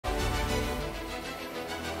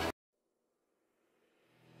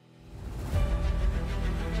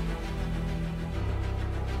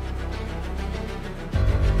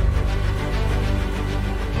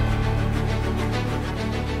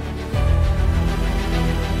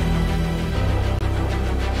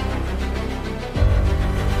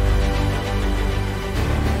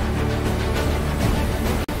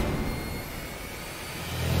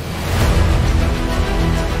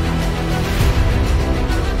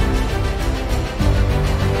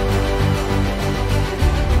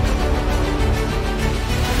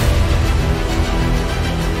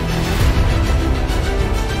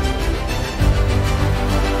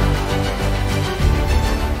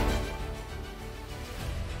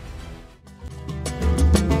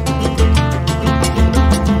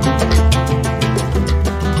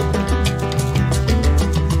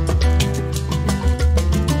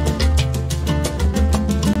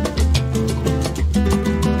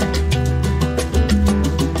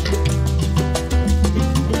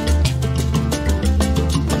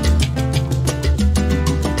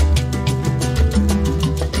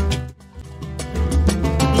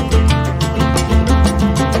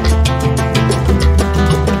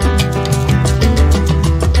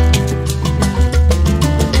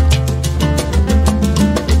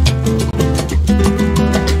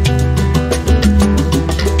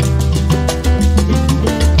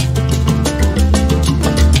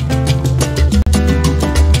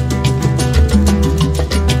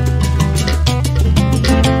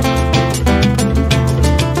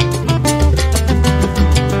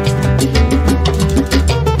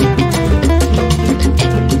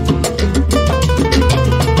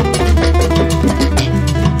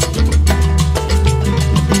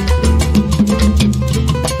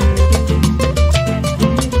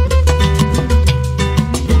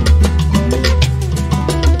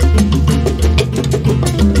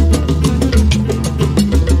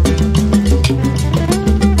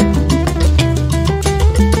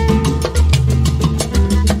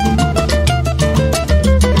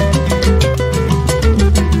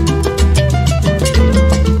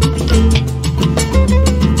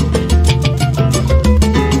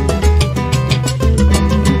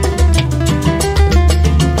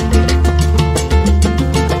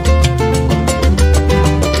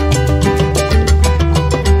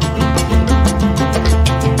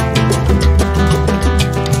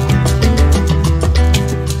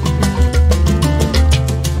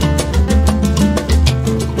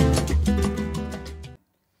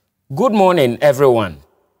Good morning, everyone.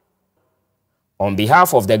 On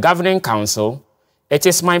behalf of the Governing Council, it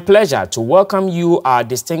is my pleasure to welcome you, our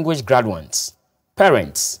distinguished graduates,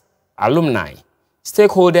 parents, alumni,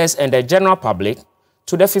 stakeholders, and the general public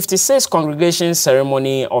to the 56th congregation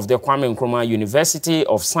ceremony of the Kwame Nkrumah University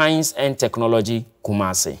of Science and Technology,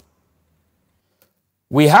 Kumasi.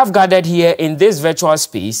 We have gathered here in this virtual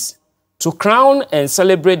space to crown and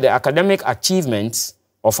celebrate the academic achievements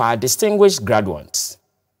of our distinguished graduates.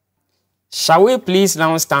 Shall we please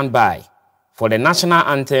now stand by for the national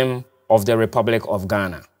anthem of the Republic of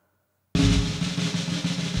Ghana?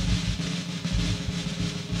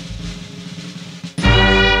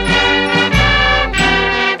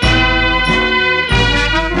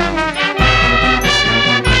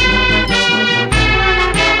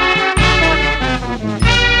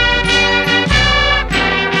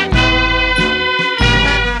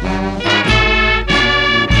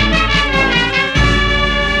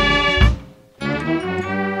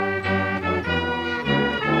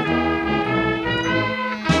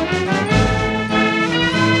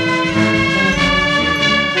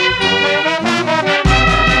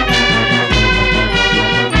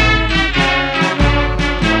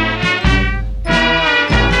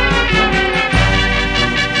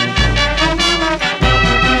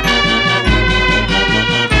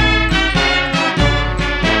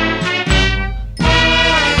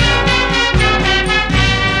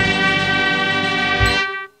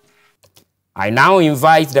 I now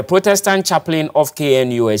invite the Protestant chaplain of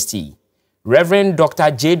KNUST, Reverend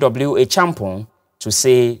Dr. J.W. Echampong, to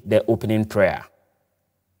say the opening prayer.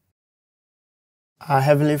 Our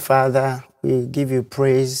Heavenly Father, we give you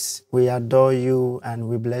praise, we adore you, and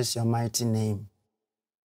we bless your mighty name.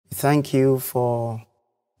 Thank you for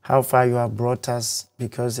how far you have brought us,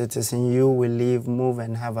 because it is in you we live, move,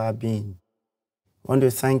 and have our being. I want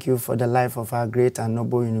to thank you for the life of our great and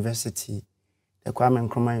noble university, the Kwame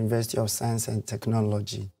Nkrumah University of Science and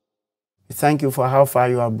Technology. We thank you for how far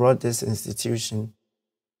you have brought this institution.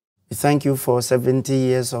 We thank you for 70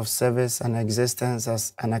 years of service and existence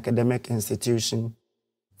as an academic institution,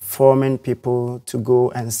 forming people to go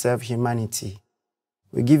and serve humanity.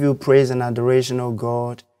 We give you praise and adoration, O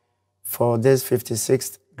God, for this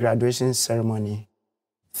 56th graduation ceremony.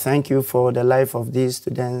 Thank you for the life of these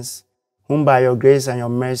students, whom by your grace and your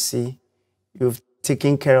mercy, you've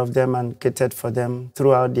taking care of them and catered for them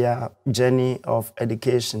throughout their journey of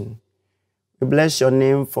education. We bless your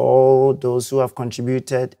name for all those who have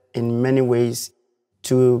contributed in many ways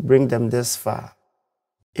to bring them this far.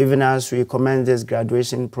 Even as we commence this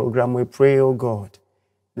graduation program, we pray, O God,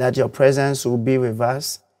 that your presence will be with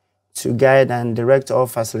us to guide and direct all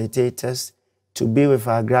facilitators, to be with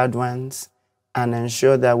our graduates, and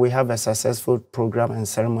ensure that we have a successful program and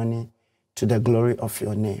ceremony to the glory of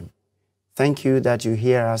your name. Thank you that you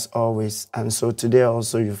hear us always, and so today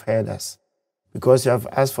also you've heard us, because you have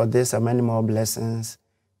asked for this and many more blessings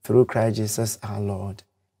through Christ Jesus our Lord.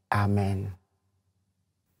 Amen.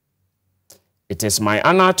 It is my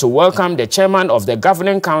honor to welcome the chairman of the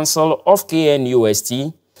Governing Council of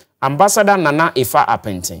KNUST, Ambassador Nana Ifa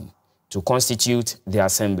Apenting, to constitute the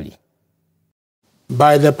assembly.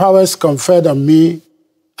 By the powers conferred on me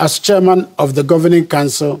as chairman of the Governing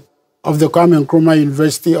Council of the Kwame Nkrumah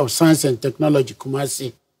University of Science and Technology,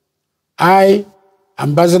 Kumasi, I,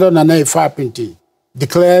 Ambassador Nana Ifa Apenting,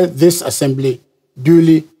 declare this assembly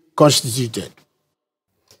duly constituted.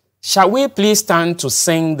 Shall we please stand to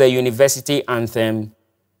sing the university anthem,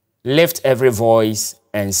 Lift Every Voice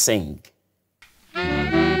and Sing?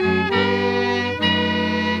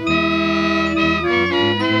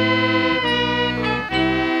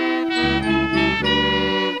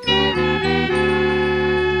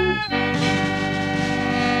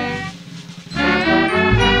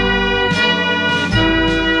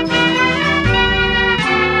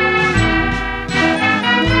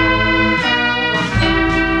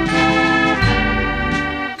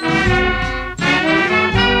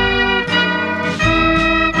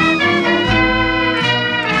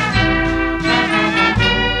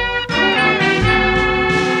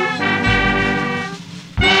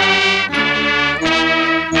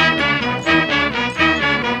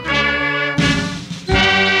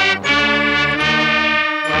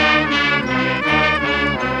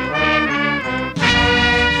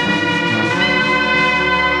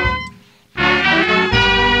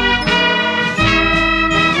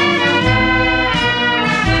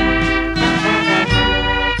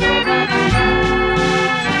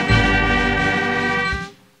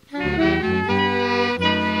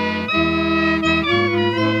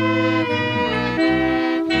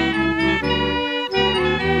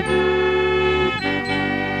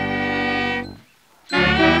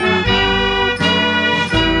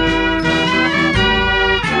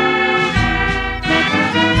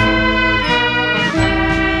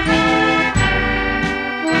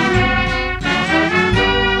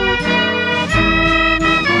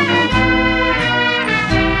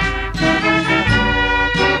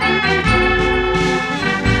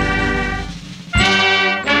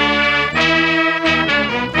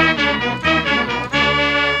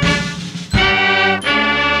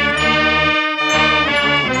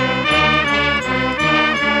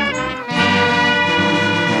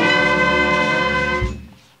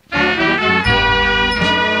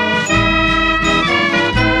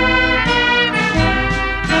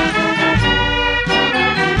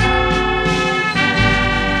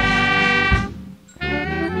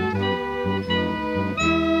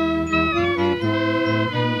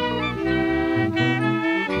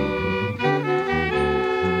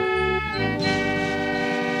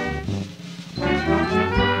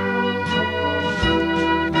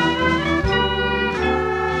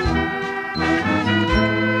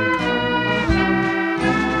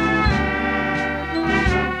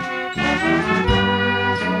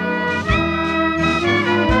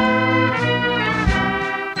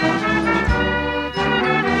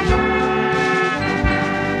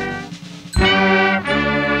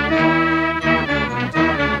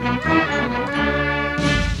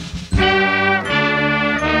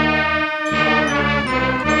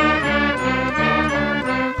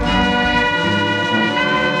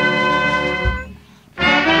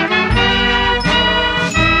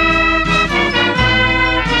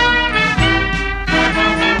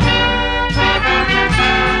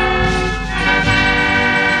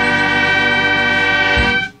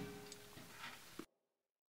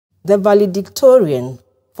 The valedictorian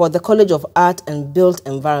for the College of Art and Built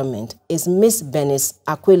Environment is Miss Bernice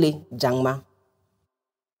Akwele Jangma.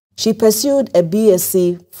 She pursued a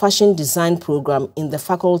BSc Fashion Design program in the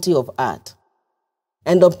Faculty of Art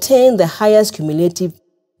and obtained the highest cumulative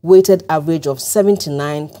weighted average of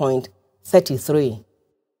 79.33.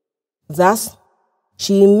 Thus,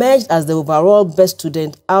 she emerged as the overall best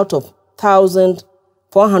student out of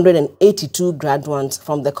 1,482 graduates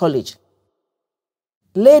from the college.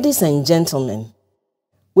 Ladies and gentlemen,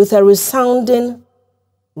 with a resounding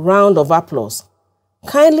round of applause,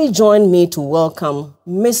 kindly join me to welcome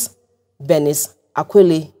Miss Bernice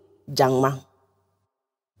Akwele Jangma.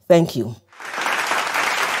 Thank you.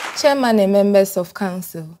 Chairman and members of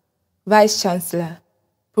Council, Vice Chancellor,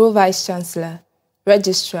 Pro-Vice Chancellor,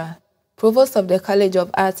 Registrar, Provost of the College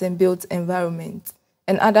of Art and Built Environment,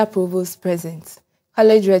 and other provosts present,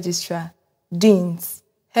 College Registrar, Deans,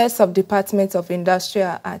 Heads of Department of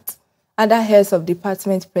Industrial Art, other Heads of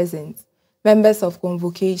Department present, members of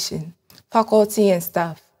Convocation, faculty and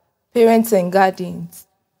staff, parents and guardians,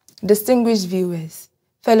 distinguished viewers,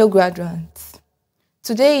 fellow graduates.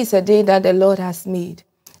 Today is a day that the Lord has made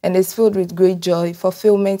and is filled with great joy,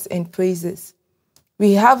 fulfillment, and praises.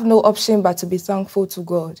 We have no option but to be thankful to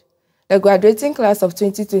God. The graduating class of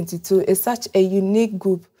 2022 is such a unique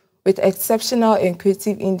group with exceptional and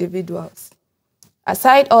creative individuals.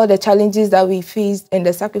 Aside all the challenges that we faced and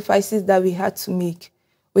the sacrifices that we had to make,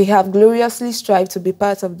 we have gloriously strived to be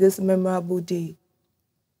part of this memorable day.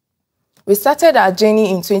 We started our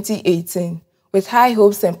journey in 2018 with high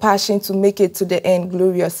hopes and passion to make it to the end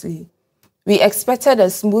gloriously. We expected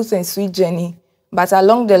a smooth and sweet journey, but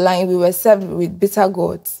along the line we were served with bitter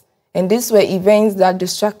gourds, and these were events that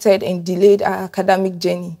distracted and delayed our academic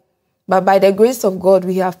journey. But by the grace of God,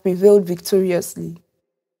 we have prevailed victoriously.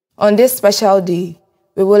 On this special day,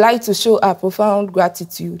 we would like to show our profound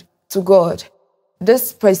gratitude to God,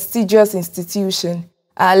 this prestigious institution,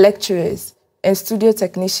 our lecturers, and studio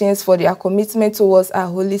technicians for their commitment towards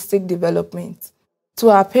our holistic development. To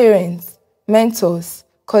our parents, mentors,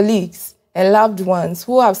 colleagues, and loved ones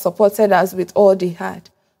who have supported us with all they had,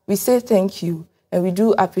 we say thank you, and we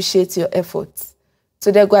do appreciate your efforts.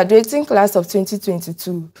 To the graduating class of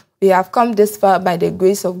 2022, we have come this far by the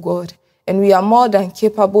grace of God, and we are more than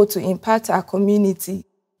capable to impact our community,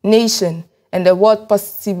 nation, and the world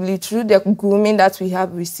positively through the grooming that we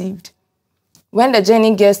have received. When the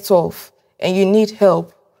journey gets tough and you need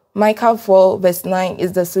help, Micah 4 verse 9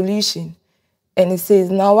 is the solution. And it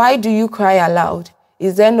says, "Now why do you cry aloud?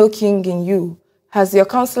 Is there no king in you? Has your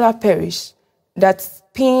counselor perished? That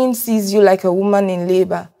pain sees you like a woman in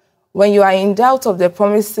labor when you are in doubt of the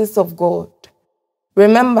promises of God."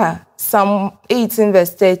 Remember Psalm 18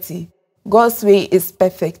 verse 30, God's way is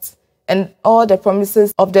perfect, and all the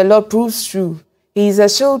promises of the Lord proves true. He is a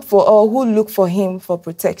shield for all who look for him for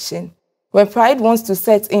protection. When pride wants to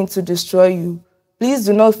set in to destroy you, please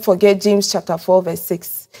do not forget James chapter 4 verse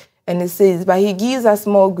 6. And it says, "But he gives us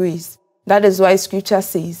more grace." That is why scripture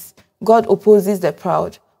says, "God opposes the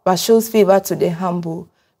proud, but shows favor to the humble."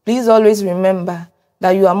 Please always remember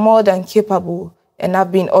that you are more than capable and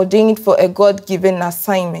have been ordained for a God-given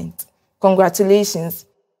assignment. Congratulations,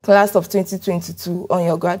 class of 2022, on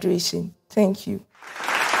your graduation. Thank you.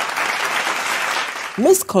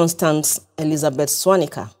 Miss Constance Elizabeth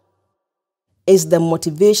Swanica is the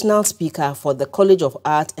motivational speaker for the College of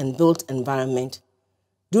Art and Built Environment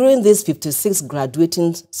during this 56th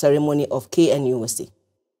graduating ceremony of KNUST.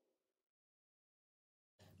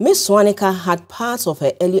 Miss Swanica had parts of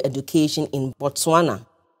her early education in Botswana,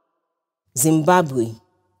 Zimbabwe,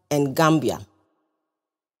 and Gambia.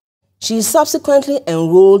 She subsequently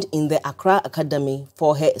enrolled in the Accra Academy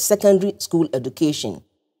for her secondary school education,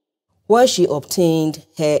 where she obtained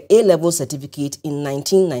her A-level certificate in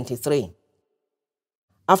 1993.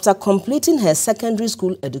 After completing her secondary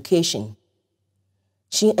school education,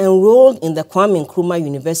 she enrolled in the Kwame Nkrumah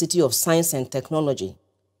University of Science and Technology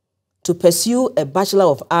to pursue a Bachelor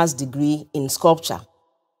of Arts degree in sculpture,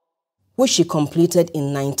 which she completed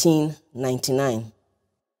in 1999.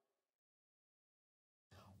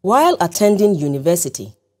 While attending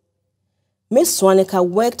university, Ms. Swanica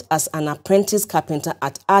worked as an apprentice carpenter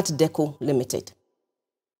at Art Deco Limited.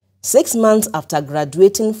 6 months after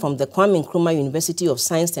graduating from the Kwame Nkrumah University of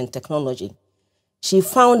Science and Technology, she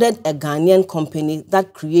founded a Ghanaian company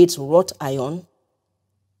that creates wrought iron,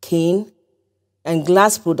 cane, and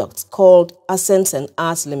glass products called Accents and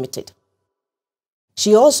Arts Limited.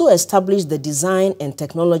 She also established the Design and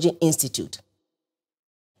Technology Institute.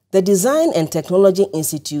 The Design and Technology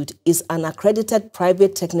Institute is an accredited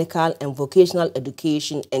private technical and vocational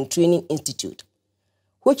education and training institute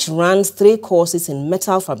which runs 3 courses in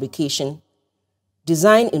metal fabrication,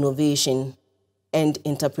 design innovation, and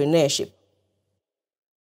entrepreneurship.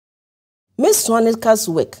 Ms. Swanika's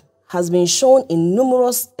work has been shown in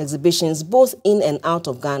numerous exhibitions both in and out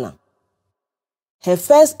of Ghana. Her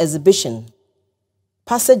first exhibition,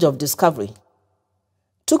 Passage of Discovery,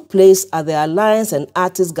 took place at the Alliance and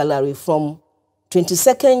Artists Gallery from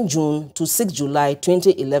 22nd June to 6 July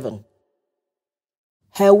 2011.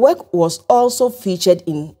 Her work was also featured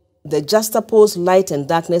in the Juxtaposed Light and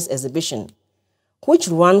Darkness exhibition, which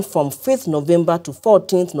ran from 5th November to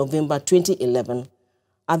 14th November 2011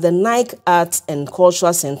 at the Nike Arts and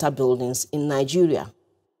Cultural Center buildings in Nigeria.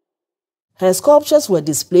 Her sculptures were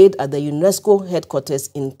displayed at the UNESCO headquarters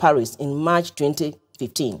in Paris in March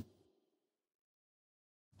 2015.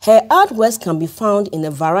 Her artworks can be found in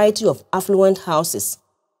a variety of affluent houses,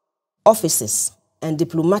 offices, and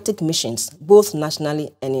diplomatic missions, both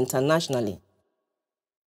nationally and internationally.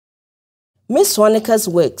 Ms. Swanika's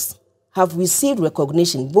works have received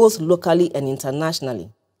recognition both locally and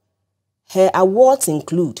internationally. Her awards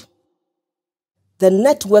include the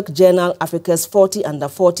Network Journal Africa's 40 Under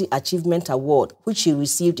 40 Achievement Award, which she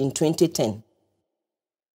received in 2010,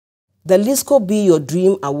 the Lisco Be Your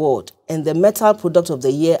Dream Award, and the Metal Product of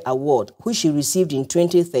the Year Award, which she received in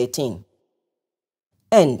 2013,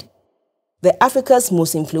 and the Africa's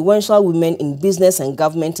Most Influential Women in Business and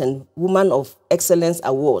Government and Woman of Excellence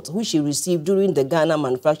Awards, which she received during the Ghana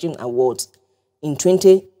Manufacturing Awards in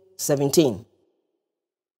 2017.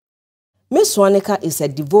 Ms. Swanika is a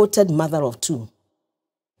devoted mother of 2.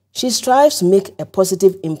 She strives to make a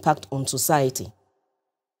positive impact on society.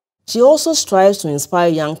 She also strives to inspire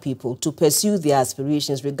young people to pursue their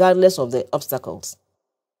aspirations regardless of the obstacles.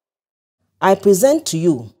 I present to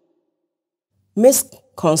you Ms.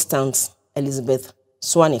 Constance Elizabeth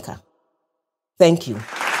Swanika. Thank you.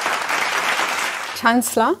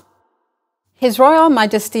 Chancellor, His Royal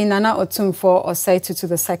Majesty Nana Otumfuo Osei Tutu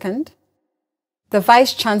II, the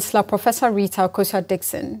Vice-Chancellor Professor Rita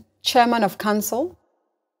Okosua-Dixon, Chairman of Council,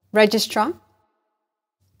 Registrar,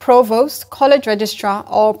 Provost, College Registrar,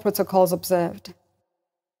 all protocols observed.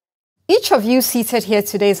 Each of you seated here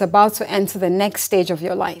today is about to enter the next stage of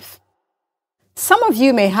your life. Some of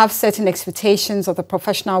you may have certain expectations of the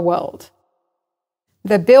professional world.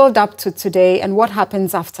 The build-up to today and what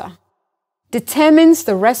happens after determines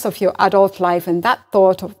the rest of your adult life, and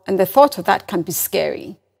the thought of that can be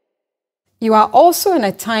scary. You are also in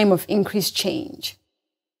a time of increased change.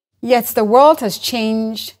 Yet the world has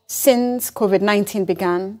changed since COVID-19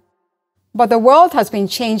 began, but the world has been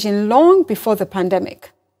changing long before the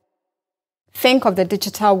pandemic. Think of the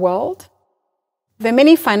digital world, the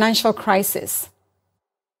many financial crises.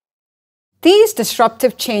 These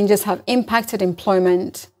disruptive changes have impacted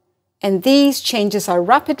employment, and these changes are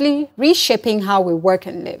rapidly reshaping how we work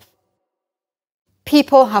and live.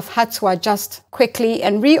 People have had to adjust quickly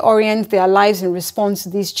and reorient their lives in response to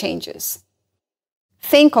these changes.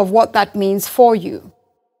 Think of what that means for you.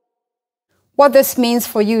 What this means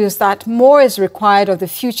for you is that more is required of the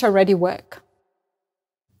future-ready work.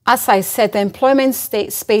 As I said, the employment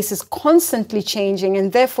space is constantly changing,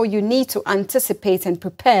 and therefore you need to anticipate and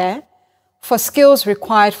prepare for skills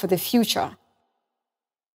required for the future.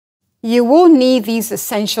 You will need these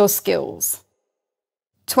essential skills.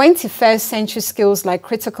 21st century skills like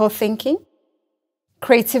critical thinking,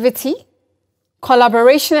 creativity,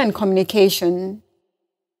 collaboration and communication,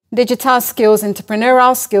 digital skills,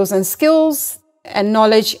 entrepreneurial skills, and skills and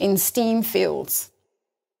knowledge in STEAM fields.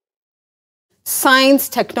 Science,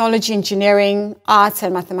 technology, engineering, arts,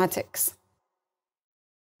 and mathematics.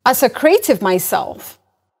 As a creative myself,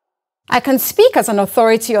 I can speak as an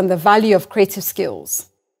authority on the value of creative skills.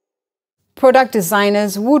 Product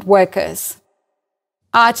designers, woodworkers,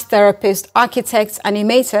 art therapists, architects,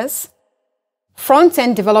 animators,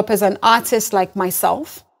 front-end developers, and artists like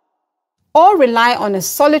myself all rely on a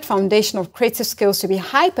solid foundation of creative skills to be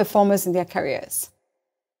high performers in their careers.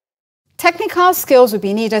 Technical skills will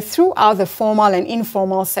be needed throughout the formal and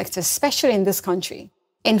informal sectors, especially in this country.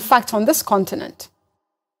 In fact, on this continent.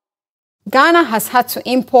 Ghana has had to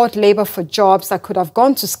import labor for jobs that could have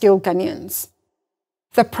gone to skilled Ghanaians.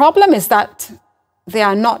 The problem is that there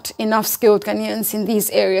are not enough skilled Ghanaians in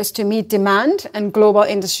these areas to meet demand and global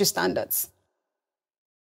industry standards.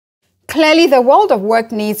 Clearly, the world of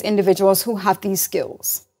work needs individuals who have these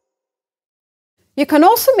skills. You can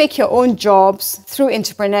also make your own jobs through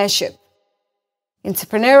entrepreneurship.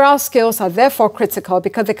 Entrepreneurial skills are therefore critical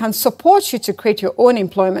because they can support you to create your own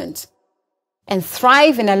employment and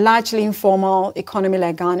thrive in a largely informal economy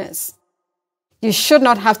like Ghana's. You should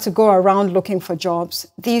not have to go around looking for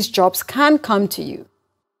jobs. These jobs can come to you.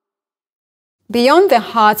 Beyond the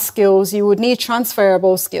hard skills, you would need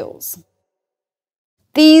transferable skills.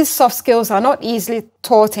 These soft skills are not easily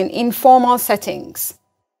taught in informal settings.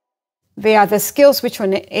 They are the skills which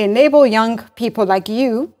will enable young people like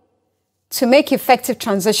you to make effective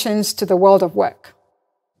transitions to the world of work.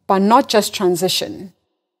 But not just transition,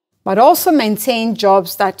 but also maintain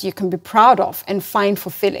jobs that you can be proud of and find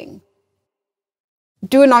fulfilling.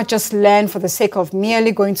 Do not just learn for the sake of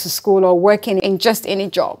merely going to school or working in just any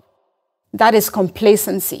job. That is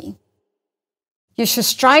complacency. You should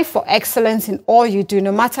strive for excellence in all you do,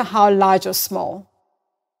 no matter how large or small.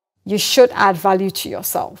 You should add value to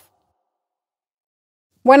yourself.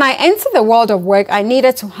 When I entered the world of work, I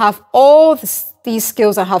needed to have all these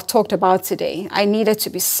skills I have talked about today. I needed to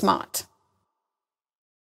be smart.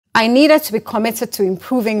 I needed to be committed to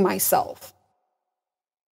improving myself.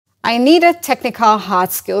 I needed technical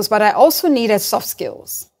hard skills, but I also needed soft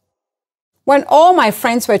skills. When all my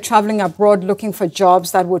friends were traveling abroad looking for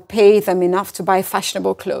jobs that would pay them enough to buy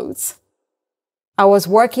fashionable clothes, I was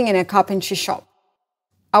working in a carpentry shop.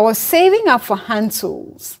 I was saving up for hand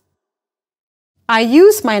tools. I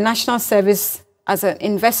used my national service as an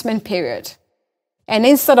investment period. And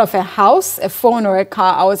instead of a house, a phone, or a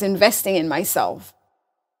car, I was investing in myself.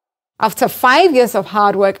 After 5 years of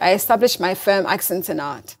hard work, I established my firm, Accent and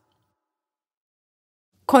Art.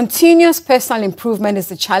 Continuous personal improvement is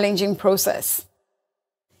a challenging process.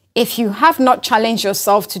 If you have not challenged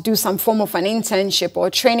yourself to do some form of an internship or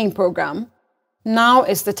training program, now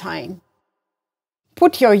is the time.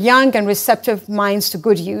 Put your young and receptive minds to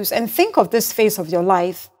good use and think of this phase of your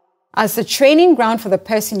life as the training ground for the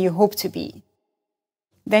person you hope to be.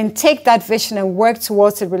 Then take that vision and work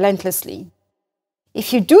towards it relentlessly.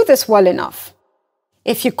 If you do this well enough,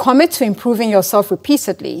 if you commit to improving yourself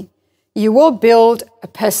repeatedly, you will build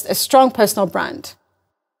a strong personal brand.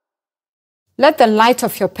 Let the light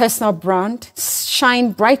of your personal brand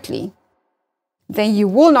shine brightly. Then you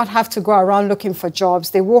will not have to go around looking for jobs.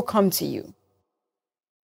 They will come to you.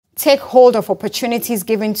 Take hold of opportunities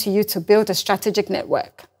given to you to build a strategic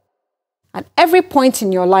network. At every point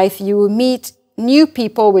in your life, you will meet new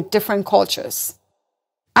people with different cultures,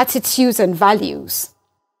 attitudes, and values.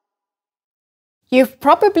 You've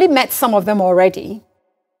probably met some of them already.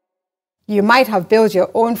 You might have built your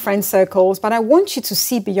own friend circles, but I want you to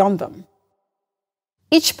see beyond them.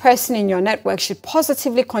 Each person in your network should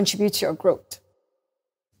positively contribute to your growth.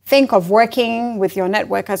 Think of working with your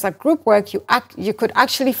network as a group work you could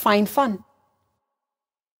actually find fun.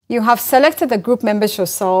 You have selected the group members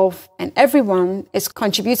yourself, and everyone is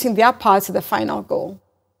contributing their part to the final goal.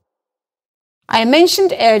 I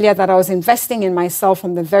mentioned earlier that I was investing in myself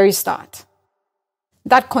from the very start.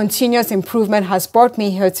 That continuous improvement has brought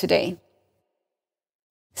me here today.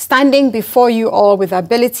 Standing before you all with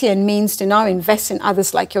ability and means to now invest in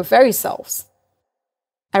others like your very selves.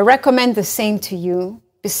 I recommend the same to you.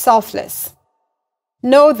 Be selfless.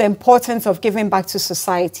 Know the importance of giving back to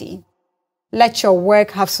society. Let your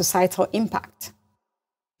work have societal impact.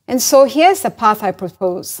 And so here's the path I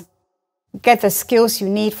propose. Get the skills you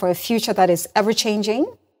need for a future that is ever-changing.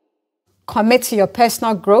 Commit to your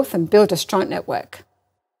personal growth and build a strong network.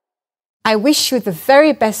 I wish you the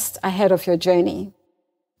very best ahead of your journey.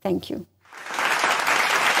 Thank you.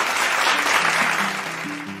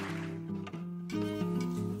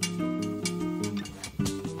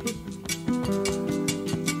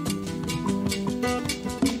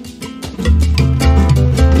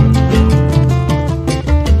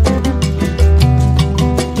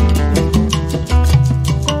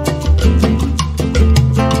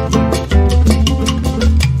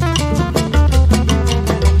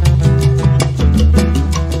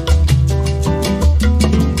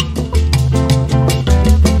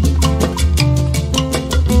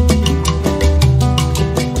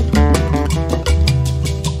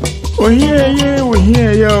 Oh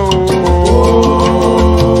yeah, yo.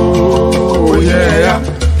 Oh yeah.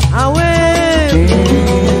 Away.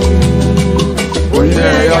 Oh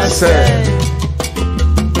yeah, say.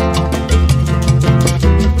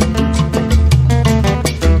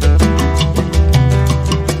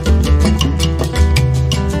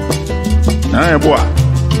 Nah, boy.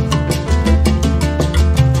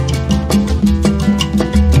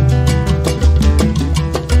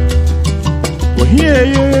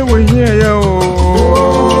 We're here, yo.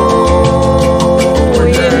 Oh,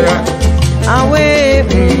 yeah. Away.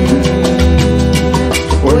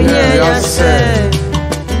 Oh, yeah, say.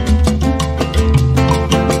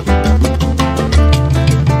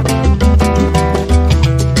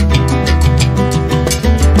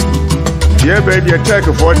 Yeah, baby, attack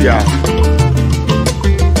for ya.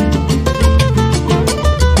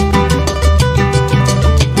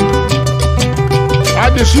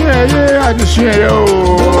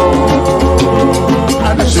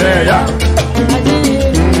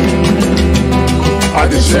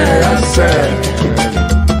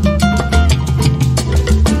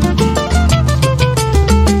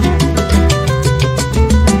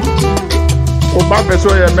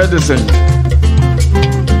 So your medicine.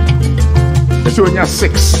 It's when you're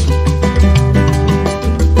 6.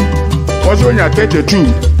 What's when you're 32?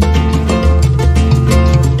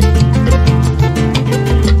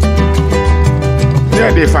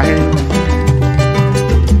 Yeah, they find.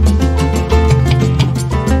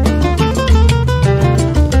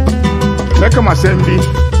 Like a Assembly,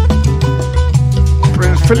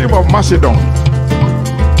 Prince Philip of Macedon.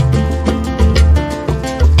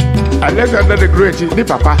 Alexander the Great, the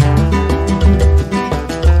papa.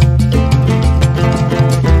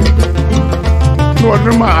 No,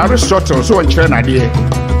 no, Aristotle, so in China, dear.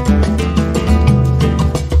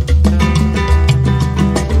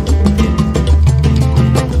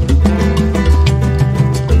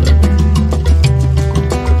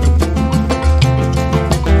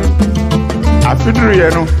 I feel you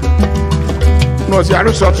know. No, see,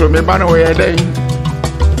 Aristotle, me ban away a day.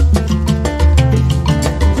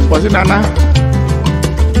 Was it Nana?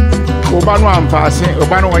 Obano am passing,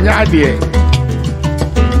 Obano on your idea.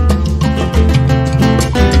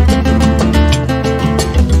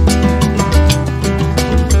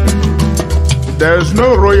 There is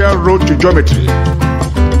no royal road to geometry.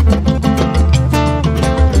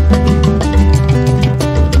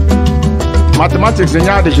 Mathematics in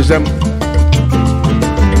your decision.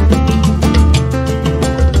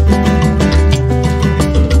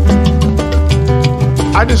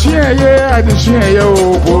 I just hear yeah, I just hear you.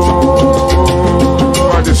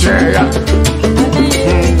 I just hear ya.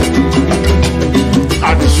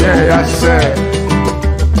 I just hear ya say.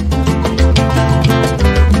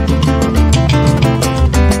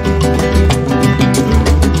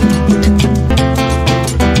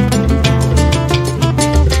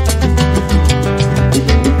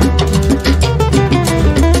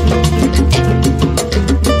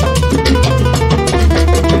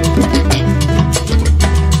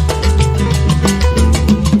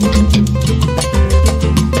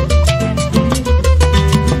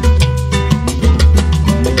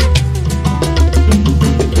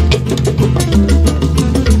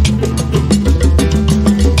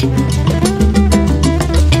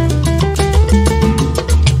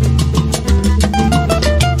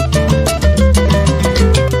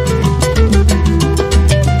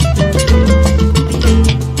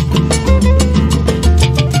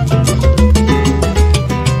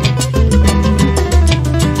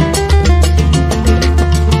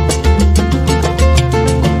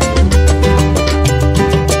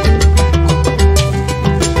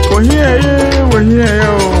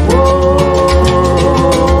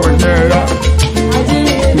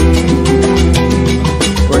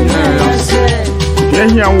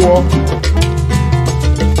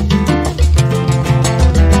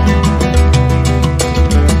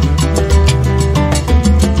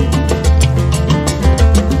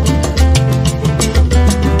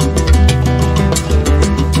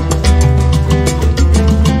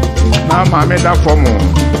 I made that for more.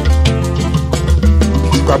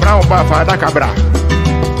 Cabra or Father Cabra.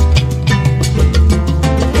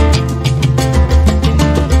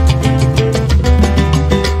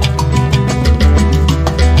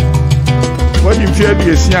 What you fear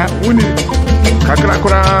be a sia, Winnie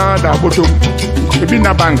Cacracora, da bottom, a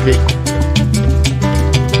dinner banquet.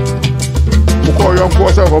 Who call your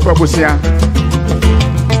course of Opabusia?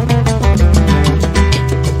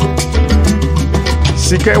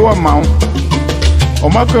 Sika wa maun o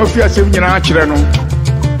maka ofia sem nyina akire no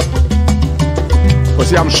o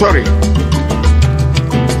say I'm sorry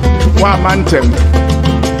wa mantem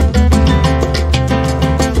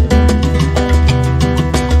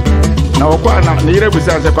na o kwa na yire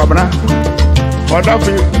busa se kwabna o da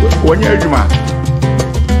fi wonye adwuma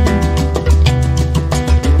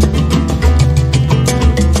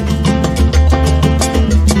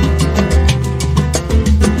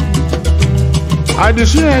I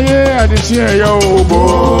just hear yo, I just hear ya.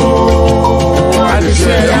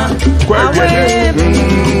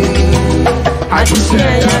 I just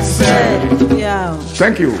hear ya.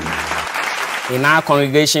 Thank you. In our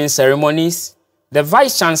congregation ceremonies, the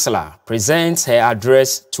Vice Chancellor presents her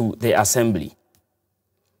address to the Assembly.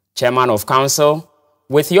 Chairman of Council,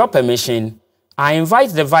 with your permission, I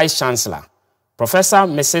invite the Vice Chancellor, Professor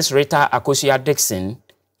Mrs. Rita Akosua-Dixon,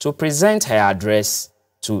 to present her address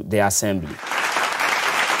to the Assembly.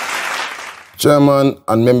 Chairman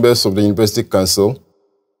and members of the University Council,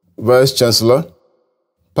 Vice Chancellor,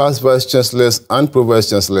 past vice-chancellors and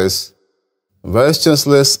pro-vice-chancellors,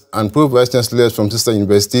 vice-chancellors and pro-vice-chancellors from sister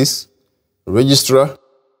universities, registrar,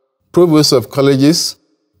 provosts of colleges,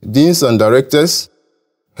 deans and directors,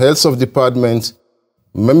 heads of department,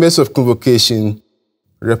 members of convocation,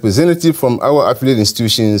 representatives from our affiliate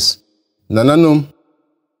institutions, Nananum,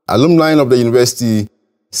 alumni of the university,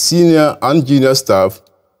 senior and junior staff,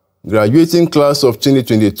 graduating class of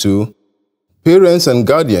 2022, parents and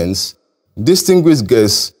guardians, distinguished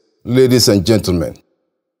guests, ladies and gentlemen.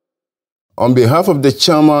 On behalf of the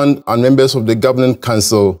chairman and members of the governing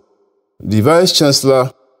council, the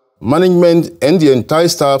vice-chancellor, management, and the entire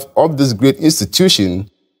staff of this great institution,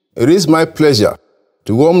 it is my pleasure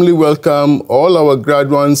to warmly welcome all our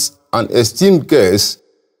graduates and esteemed guests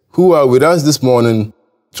who are with us this morning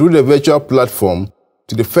through the virtual platform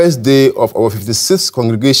to the first day of our 56th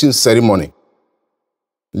congregation ceremony.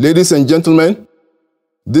 Ladies and gentlemen,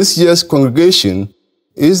 this year's congregation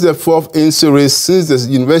is the fourth in series since the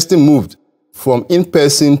university moved from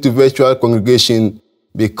in-person to virtual congregation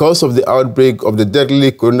because of the outbreak of the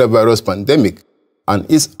deadly coronavirus pandemic and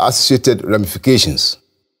its associated ramifications.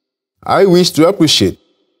 I wish to appreciate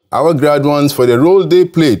our graduates for the role they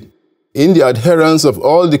played in the adherence of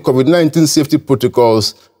all the COVID-19 safety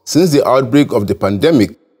protocols since the outbreak of the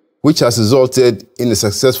pandemic, which has resulted in a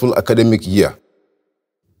successful academic year.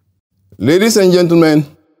 Ladies and gentlemen,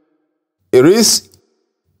 it is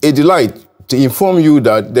a delight to inform you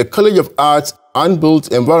that the College of Arts and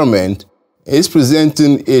Built Environment is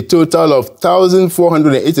presenting a total of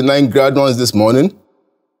 1,489 graduates this morning.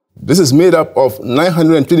 This is made up of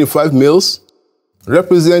 925 males,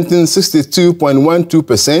 representing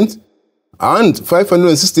 62.12%, and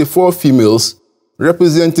 564 females,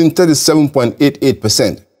 representing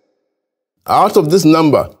 37.88%. Out of this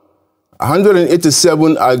number,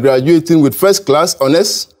 187 are graduating with first-class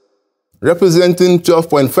honors, representing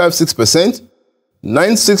 12.56%,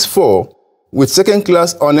 964 with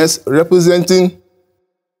second-class honors, representing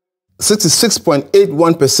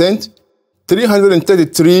 66.81%,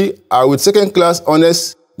 333 are with second-class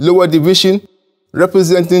honors, lower division,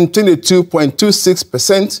 representing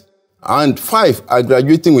 22.26%, and 5 are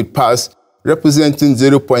graduating with pass, representing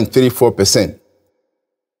 0.34%.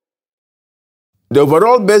 The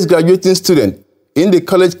overall best graduating student in the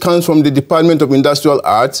college comes from the Department of Industrial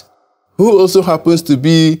Arts, who also happens to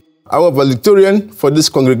be our valedictorian for this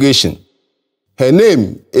congregation. Her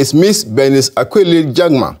name is Miss Bernice Akwele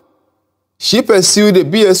Jagma. She pursued a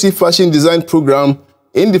BSc Fashion Design program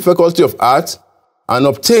in the Faculty of Arts and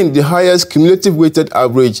obtained the highest cumulative weighted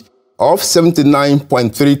average of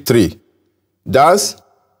 79.33. Thus,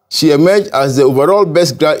 she emerged as the overall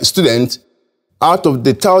best student out of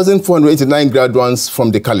the 1,489 graduates from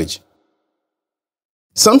the college.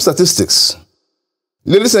 Some statistics.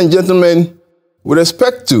 Ladies and gentlemen, with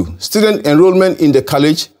respect to student enrollment in the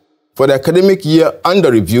college for the academic year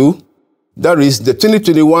under review, that is the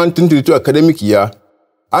 2021-2022 academic year,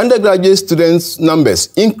 undergraduate students' numbers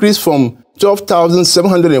increased from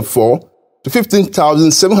 12,704 to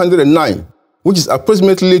 15,709, which is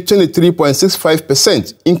approximately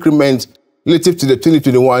 23.65% increment relative to the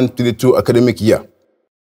 2021-22 academic year.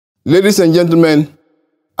 Ladies and gentlemen,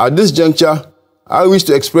 at this juncture, I wish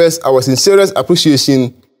to express our sincerest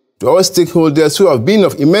appreciation to our stakeholders who have been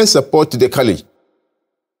of immense support to the college.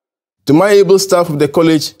 To my able staff of the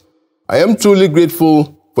college, I am truly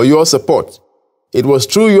grateful for your support. It was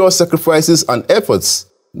through your sacrifices and efforts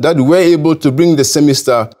that we were able to bring the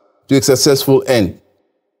semester to a successful end.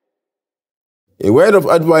 A word of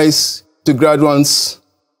advice to graduates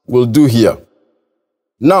will do here.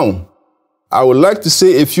 Now, I would like to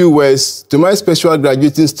say a few words to my special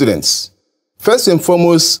graduating students. First and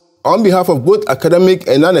foremost, on behalf of both academic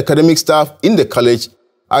and non-academic staff in the college,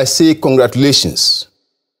 I say congratulations.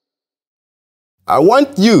 I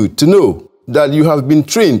want you to know that you have been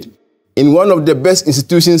trained in one of the best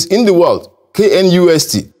institutions in the world,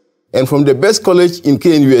 KNUST, and from the best college in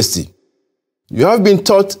KNUST. You have been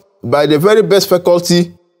taught by the very best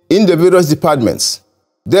faculty in the various departments.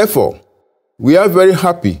 Therefore, we are very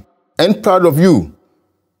happy and proud of you,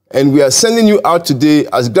 and we are sending you out today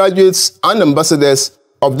as graduates and ambassadors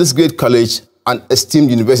of this great college and esteemed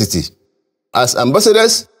university. As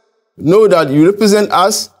ambassadors, know that you represent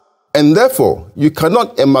us, and therefore you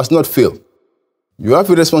cannot and must not fail. You have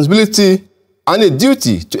a responsibility and a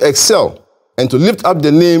duty to excel and to lift up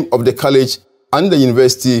the name of the college and the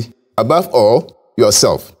university, above all,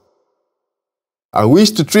 yourself. I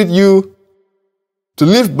wish to treat you to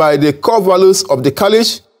live by the core values of the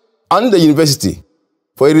college and the university,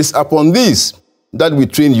 for it is upon these that we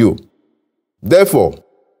train you. Therefore,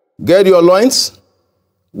 gird your loins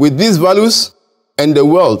with these values and the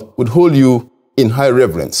world would hold you in high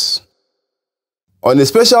reverence. On a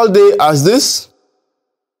special day as this,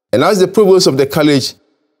 and as the provost of the college,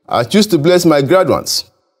 I choose to bless my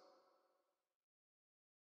graduates.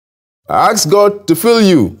 I ask God to fill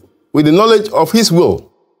you with the knowledge of His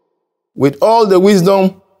will, with all the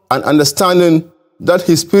wisdom and understanding that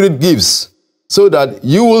His Spirit gives, so that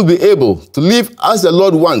you will be able to live as the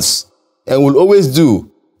Lord wants and will always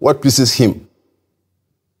do what pleases Him.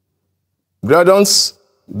 Graduands,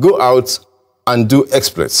 go out and do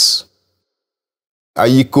exploits.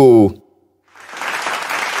 Ayiko.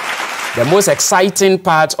 The most exciting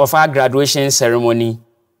part of our graduation ceremony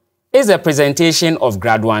is the presentation of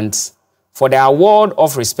graduands for the award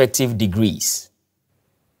of respective degrees.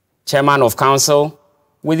 Chairman of Council,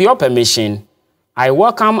 with your permission, I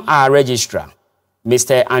welcome our registrar,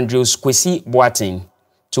 Mr. Andrew Kwesi Boateng,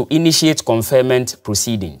 to initiate conferment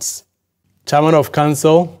proceedings. Chairman of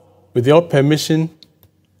Council, with your permission,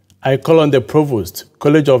 I call on the Provost,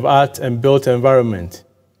 College of Art and Built Environment,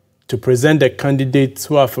 to present the candidates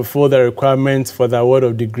who have fulfilled the requirements for the award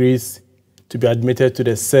of degrees to be admitted to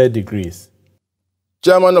the said degrees.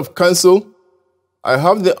 Chairman of Council, I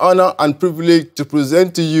have the honor and privilege to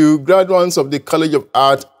present to you graduates of the College of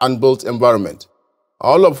Art and Built Environment,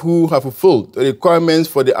 all of who have fulfilled the requirements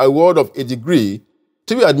for the award of a degree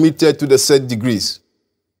to be admitted to the said degrees.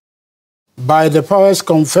 By the powers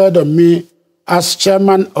conferred on me as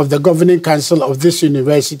chairman of the governing council of this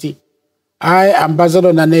university, I,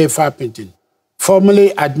 Ambassador Nana Farpington,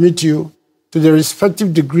 formally admit you to the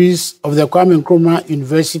respective degrees of the Kwame Nkrumah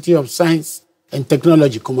University of Science and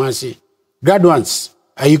Technology, Kumasi. Graduands,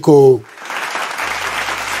 Ayiko.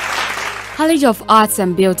 College of Arts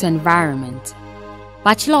and Built Environment,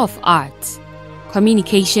 Bachelor of Arts,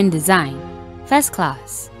 Communication Design, First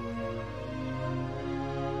Class.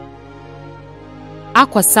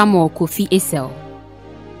 Aqua Samuel Kofi Esel,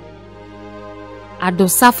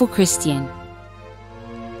 Adosafo Christian,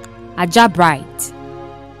 Aja Bright,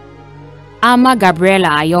 Alma Gabriela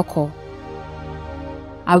Ayoko,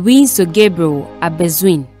 Awinso Gabriel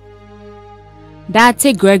Abezwin,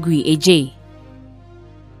 Date Gregory Eje,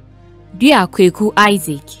 Dua Kweku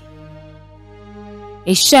Isaac,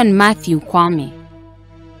 Eshen Matthew Kwame,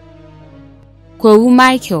 Kwewu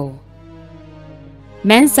Michael,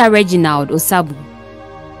 Mensa Reginald Osabu,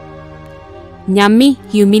 Nyami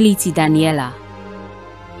Humility Daniela,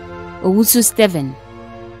 Owusu Stephen,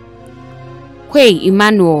 Kwe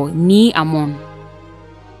Emmanuel Ni Amon,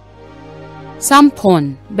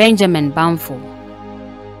 Sampon Benjamin Bamfo,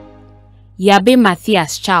 Yabe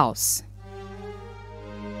Matthias Charles.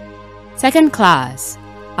 Second Class,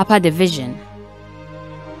 Upper Division,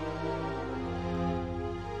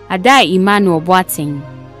 Adai Emmanuel Boateng,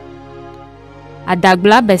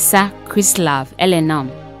 Adagla Besa Chrislav Elenam,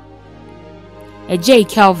 Ej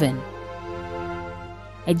Kelvin,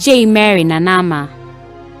 Ej Mary Nanama,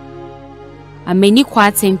 Ameni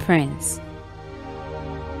Kwatin Prince,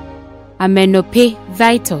 Amenope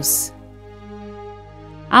Vitus,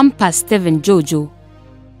 Ampa Stephen Jojo,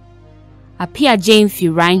 Apia Jane Fi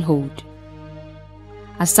Reinhold,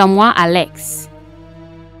 Asamoah Alex,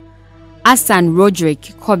 Asan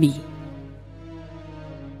Roderick Kobi,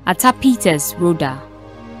 Ata Peters Rhoda,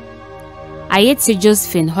 Ayetse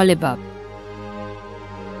Josephine Holibab,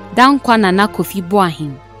 Dankwa Nana Kofi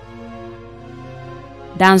Boahim,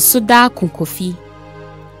 Dansoda Kunkofi,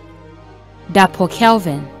 Dapo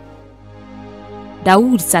Kelvin,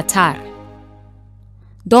 Daoud Satar,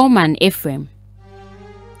 Dorman Ephraim,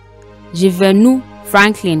 Jivenu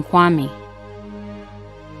Franklin Kwame,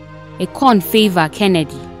 Ekon Favor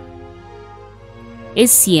Kennedy,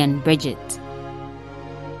 Essien Bridget,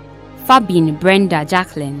 Fabian Brenda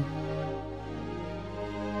Jacqueline,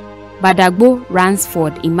 Badagbo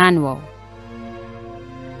Ransford Emmanuel,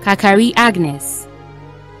 Kakari Agnes,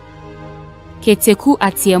 Keteku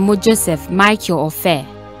Atiemo Joseph Michael Ofe,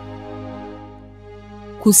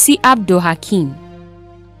 Kusi Abdo Hakim,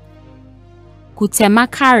 Kutema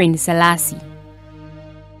Karen Selassie,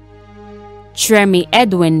 Tremi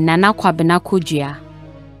Edwin Nanakwa Benakujia,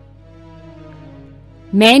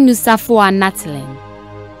 Menu Safua Natalin,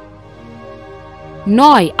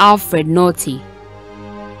 Noi Alfred Naughty,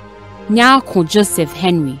 Nyako Joseph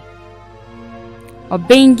Henry,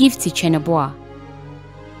 Oben Gifty Cheneboa,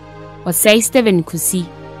 Osei Stephen Kusi,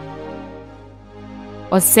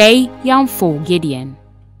 Osei Yamfo Gideon,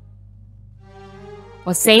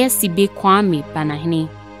 Osei Sibi Kwame Banahini,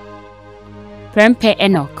 Prempe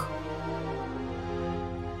Enoch,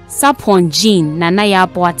 Sapon Jean Nanaya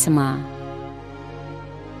Boatema,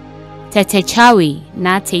 Tete Chawi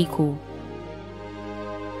Nateko.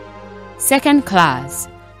 Second Class,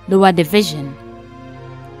 Lower Division,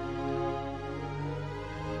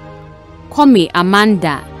 Kwame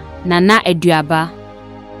Amanda Nana Eduaba,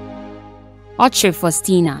 Otre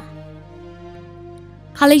Faustina.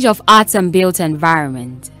 College of Arts and Built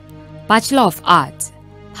Environment, Bachelor of Arts,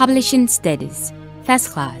 Publishing Studies,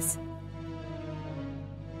 First Class.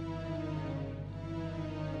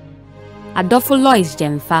 Adolfo Lois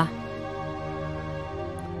Jemfa,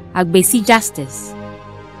 Agbesi Justice,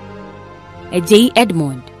 Ejay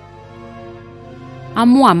Edmond,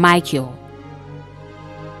 Amua Michael,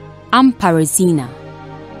 Amparezina,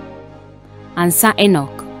 Ansa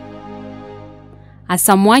Enoch,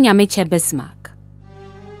 Asamoah Meche Bismarck,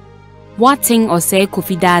 Wating Ose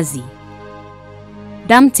Kofidazi,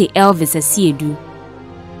 Damte Elvis Asiedu,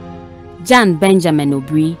 Jan Benjamin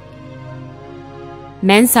Obri,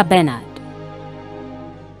 Mensa Bernard,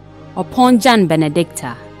 Upon Jan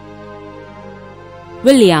Benedicta,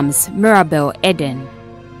 Williams Mirabel Eden.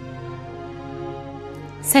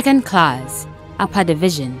 Second Class, Upper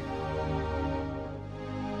Division.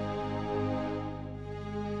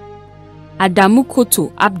 Adamu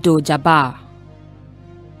Koto Abdul Jabbar,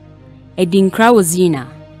 Edinkra Wazina,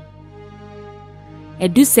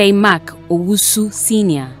 Edusei Mark Owusu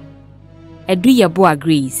Senior, Edu Yaboa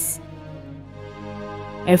Grace,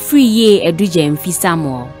 Efri Ye Edu Jemfi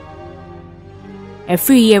Samuel,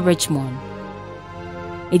 Efri Ye Richmond,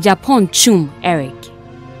 Ejapon Chum Eric,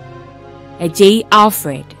 Ejay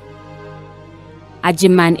Alfred,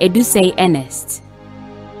 Ajiman Edusei Ernest,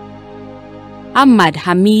 Ahmad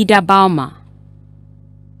Hamida Bauma,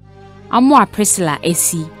 Amwa Priscilla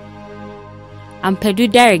Esi, Ampedu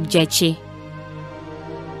Derek Jeche,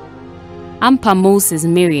 Ampa Moses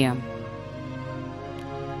Miriam,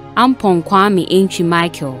 Ampon Kwame Entry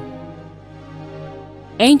Michael,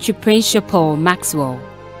 Entry Principal Maxwell,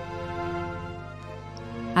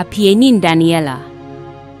 Apienin Daniela,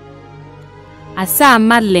 Asa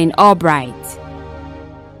Madeleine Albright,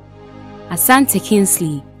 Asante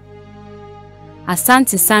Kinsley,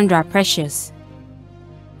 Asante Sandra Precious,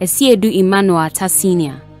 Esiedu Emmanuel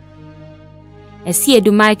Tassinia,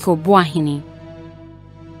 Esiedu Michael Boahini,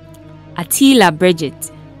 Attila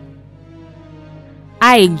Bridget,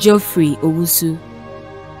 Ike Geoffrey Owusu,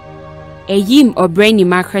 Eyim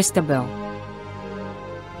Obreni Christabel,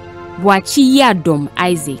 Boachi Yadom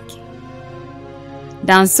Isaac,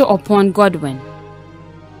 Danso Upon Godwin,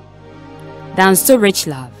 Danso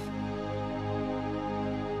Richlove,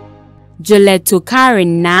 Joleto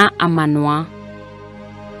Karen Na Amanwa,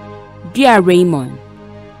 Dia Raymond,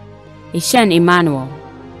 Eshen Emmanuel,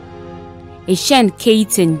 Eshen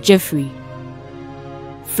Kaiten Jeffrey,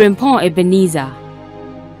 Frimpon Ebenezer,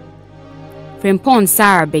 Frimpon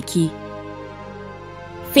Sarah Becky,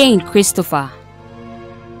 Fain Christopher,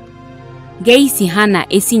 Gacy Hannah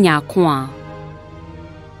Esinya Kwan,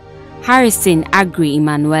 Harrison Agri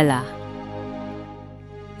Emanuela,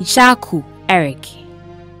 Ishaku Eric,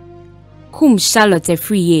 Kum Charlotte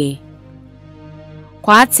Efriye,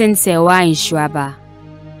 Kwaten Sewa Inshwaba,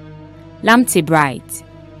 Lamte Bright,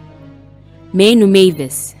 Menu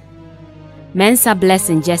Mavis, Mensa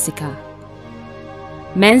Blessing Jessica,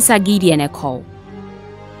 Mensa Gideon Ecole,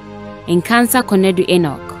 Nkansa Konedu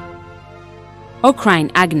Enoch, Okrine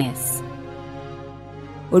Agnes,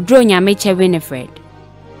 Odronya Meche Winifred,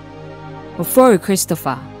 Ofori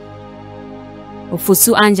Christopher,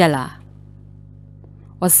 Ofosu Angela,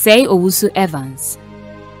 Osei Owusu Evans,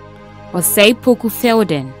 Osei Poku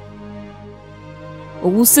Felden,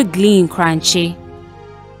 Owusu Glean Cranche,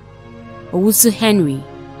 Owusu Henry,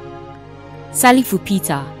 Salifu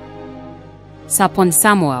Peter, Sapon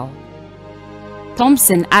Samuel,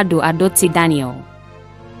 Thompson Ado Adote Daniel,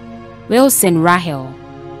 Wilson Rahel.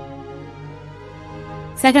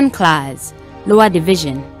 Second Class, Lower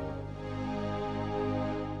Division.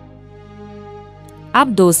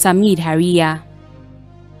 Abdul Samid Haria,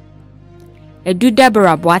 Edu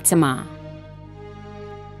Deborah Boatema,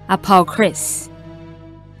 Apau Chris,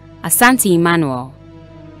 Asante Emmanuel,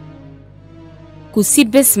 Kusi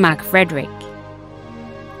Bismarck Frederick,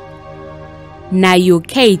 Nayo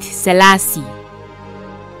Kate Selassie,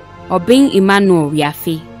 Obing Emmanuel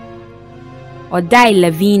Yafi, Odai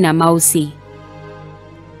Lavina Mausi,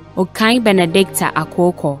 Okai Benedicta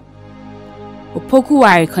Akwoko,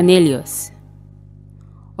 Opokuwari Cornelius,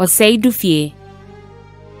 Osei Dufie,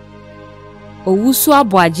 Owusu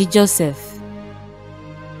Abuaji Joseph,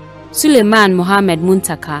 Suleiman Mohammed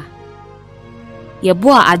Muntaka,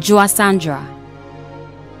 Yeboah Ajua Sandra.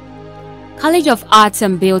 College of Arts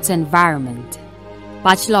and Built Environment,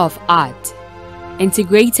 Bachelor of Art,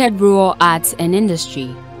 Integrated Rural Arts and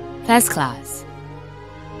Industry, First Class.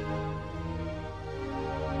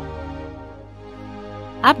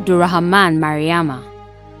 Abdurrahman Mariama,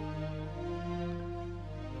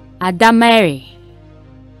 Ada Mary,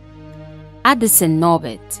 Addison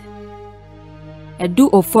Norbert, Edu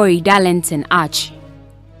Ofori Darlington Arch,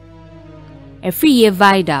 Efriye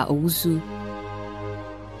Vida Owusu,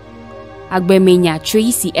 Agbemenya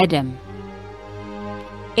Tracy Edem,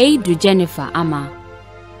 Aidu Jennifer Ama,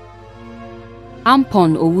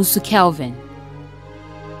 Ampon Owusu Kelvin,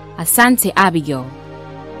 Asante Abigail,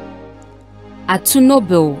 Atuno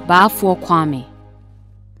Bill Bafo Kwame,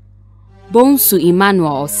 Bonsu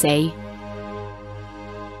Emmanuel Osei,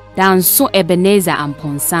 Danso Ebenezer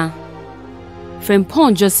Amponsa,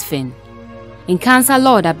 Frempon Josephine, Nkansa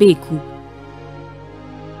Lord Abeku,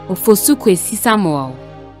 Ofosu Kwesi Samuel,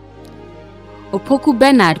 Opoku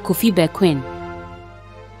Bernard Kofi Bequin,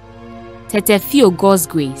 Tetefio God's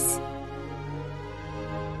Grace.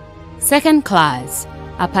 Second class,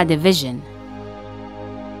 Upper Division.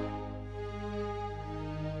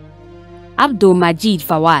 Abdul Majid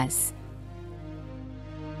Fawaz,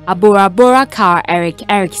 Abora Car Eric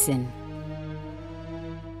Erickson,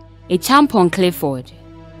 Echampon Clifford,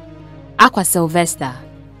 Aqua Sylvester,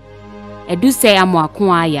 Eduse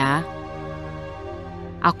Amwakuaya,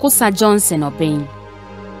 Akosa Johnson Obeng,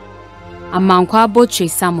 Amankwa Botre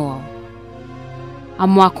Samuel,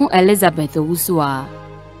 Amwaku Elizabeth Owusua,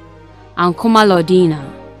 Ankoma Lordina,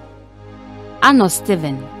 Anno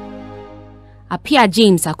Stephen, Apia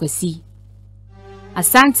James Akwesi,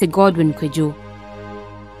 Asante Godwin Kwejo,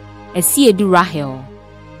 Esiedu Rahel,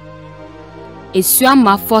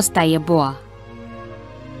 Esuama Foster Yeboa,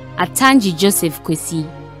 Atanji Joseph Kwesi,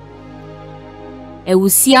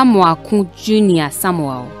 Ewusia Mwaku Junior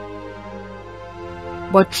Samuel,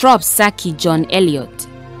 Botrop Saki John Elliot,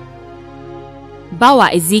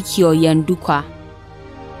 Bawa Ezekiel Yandukwa,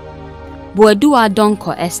 Boedua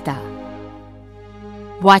Donko Esther,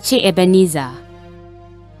 Boache Ebenezer,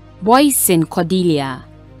 Boysen Cordelia,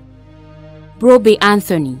 Brobe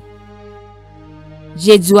Anthony,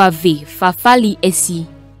 Jeduave Fafali Esi,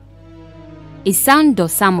 Isando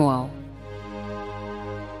Samuel,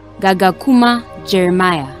 Gagakuma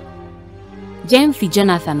Jeremiah, Jemfi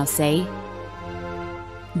Jonathan Osei,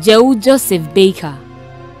 Jehu Joseph Baker,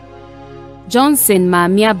 Johnson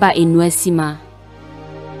Mamiaba Inwesima,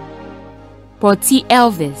 Poti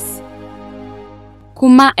Elvis,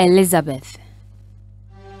 Kuma Elizabeth,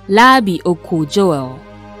 Labi Oko Joel,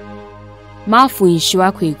 Mafu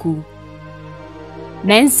Inshua Kweku,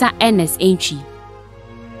 Mensa Ernest Entry,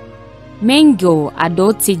 Mengo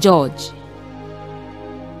Adote George,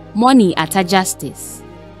 Money Ata Justice,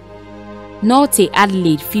 Norte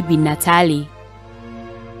Adelaide Phoebe Natalie,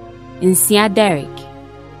 Nsia Derek,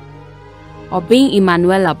 Obin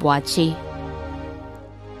Emmanuela Boache,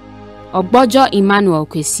 Ogbojo Emmanuel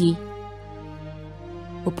Kwesi,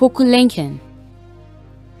 Opoku Lincoln,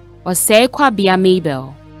 Osei Kwabia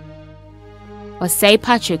Mabel, Osei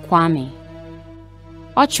Patrick Kwame,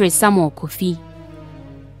 Ochre Samuel Kofi,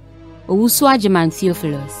 Owusu Ajiman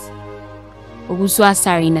Theophilus, Owusu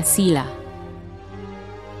Asari Nasila,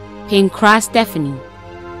 Penkra Stephanie,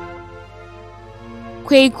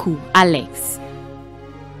 Kweku Alex,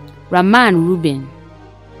 Raman Ruben,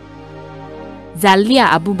 Zalia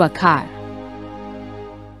Abubakar,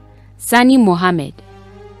 Sani Mohammed,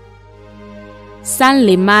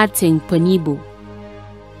 Sanle Martin Ponibo,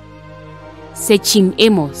 Sechim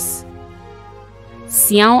Amos,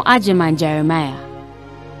 Sian Ajeman Jeremiah,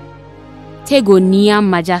 Tego Niam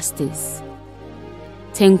Majestis,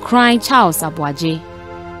 Tenkrai Charles Abwaje,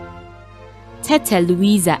 Tete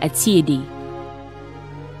Louisa Atiede,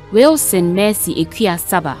 Wilson Mercy Equia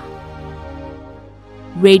Saba,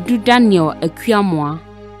 Redu Daniel Equiamwa.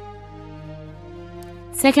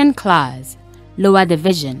 Second class, lower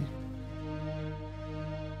division.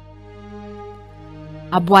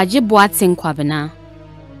 Abwaje Boatin Kwabena,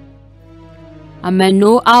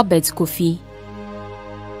 Ameno Albert Kofi,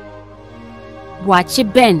 Boache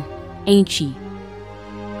Ben Entry,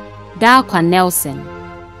 Dalkwa Nelson,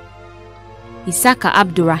 Isaka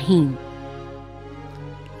Abdurrahim,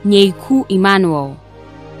 Nyeku Emmanuel.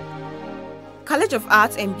 College of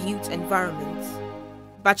Arts and Built Environment,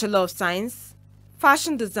 Bachelor of Science,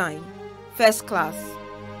 Fashion Design, First Class.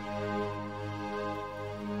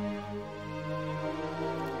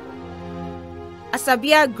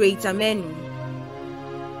 Asabia Greater Menu,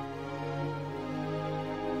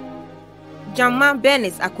 Jamma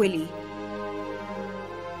Bernice Akweli.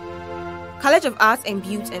 College of Arts and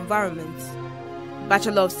Built Environment,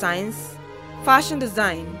 Bachelor of Science, Fashion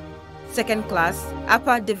Design, Second Class,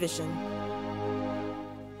 Upper Division.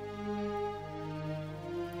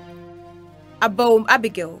 Abom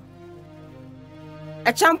Abigail,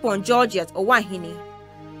 Achampon Georgiat Owahini,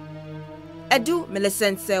 Edu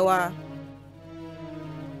Millicent Sewa,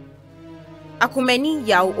 Akumeni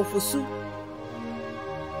Yao Ofosu,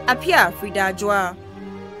 Apia Frida Joa,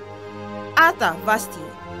 Arthur Vasti,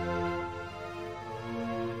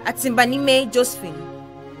 Atimbanime Josephine,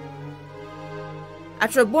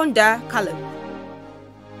 Atrebonda Caleb,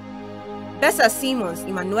 Bessa Simmons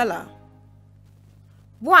Emanuela,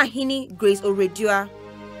 Boahini Grace Oredua,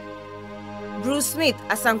 Bruce Smith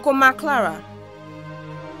Asankoma Clara,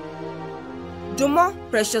 Domo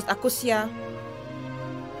Precious Akosia,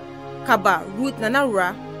 Kaba Ruth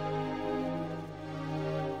Nanarura,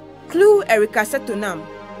 Clue Erica Setonam,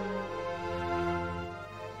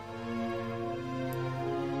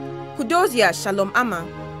 Kudozia Shalom Ama,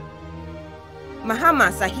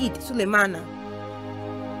 Mahama Sahid Sulemana,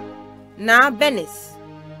 Na Benis,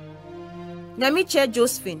 Nyamiche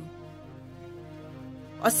Josephine,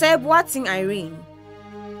 Oseb Watson Irene,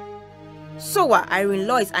 Sowa Irene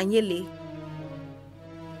Lois Anyele,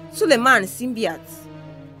 Suleiman Simbiat,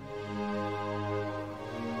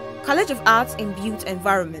 College of Arts and Built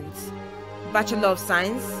Environment, Bachelor of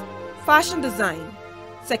Science, Fashion Design,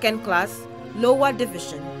 2nd class, Lower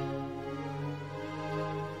Division.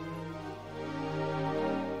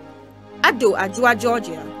 Ado Ajua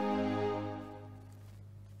Georgia,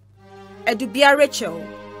 Edubia Rachel,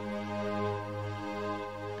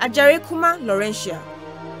 Ajare Kuma Laurentia,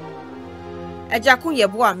 Ejakun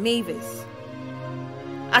Yeboa Mavis,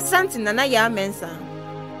 Asante Nanaya Mensa,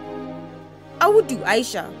 Awudu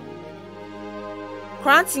Aisha,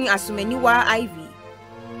 Kranting Asumeniwa Ivy,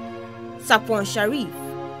 Sapon Sharif.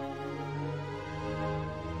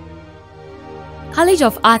 College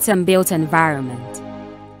of Arts and Built Environment,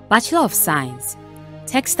 Bachelor of Science,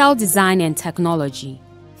 Textile Design and Technology,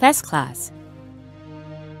 1st class.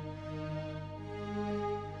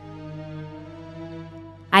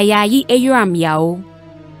 Ayayi Eyuram Yao,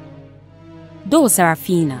 Do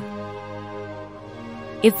Serafina,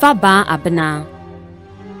 Ifa Ba Abena,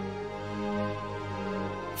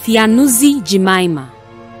 Fianuzi Jimaima,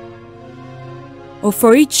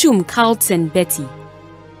 Oforichum Carlton Betty,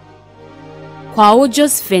 Kwao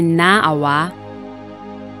Josephine Na Awa,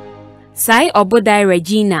 Sai Obodai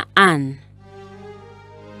Regina Ann,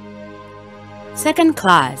 2nd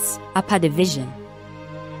class, Upper Division.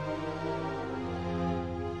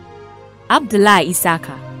 Abdullah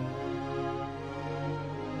Isaka,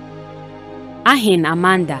 Ahin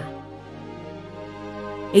Amanda,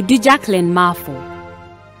 Edu Jacqueline Marfo,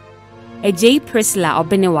 Ejay Priscilla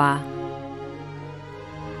Obenewa,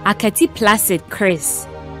 Akati Placid Chris,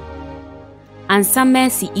 Ansa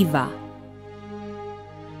Mercy Eva,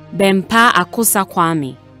 Bempa Akosa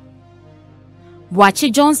Kwame, Boache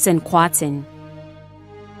Johnson Kwatin,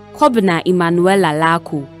 Kobna Emanuela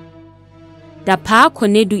Laku, Dapa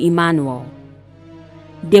Konedu Emmanuel,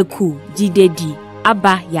 Deku Jidedi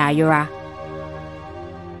Abba Yayora,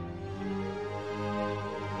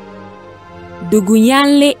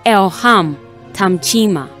 Dugunyanle Elham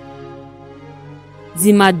Tamchima,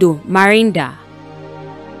 Zimado Marinda,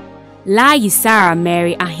 La Yisara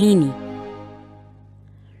Mary Ahini,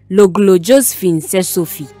 Loglo Josephine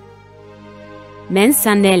Sesofi,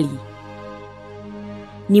 Mensanelli,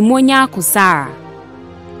 Nimonya Kusara,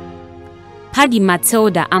 Paddy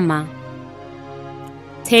Matilda Ama,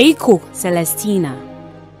 Teiko Celestina,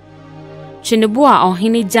 Chinebua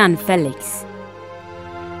Ohini Jan Felix,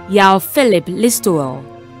 Yao Philip Listowell,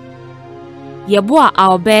 Yabua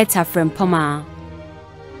Alberta Frempoma,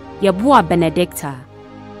 Yabua Benedicta,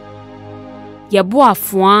 Yabua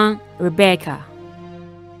Fuan Rebecca,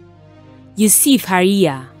 Yusuf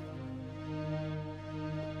Haria,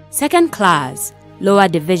 2nd class, Lower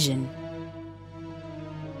Division.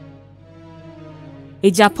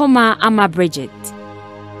 Ejapoma Ama Bridget,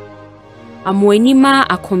 Amwenima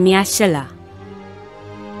Akomia Shela,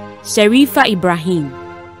 Sharifa Ibrahim,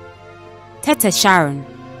 Teta Sharon.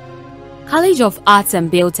 College of Arts and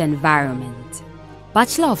Built Environment,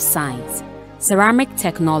 Bachelor of Science, Ceramic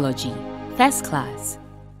Technology, 1st class.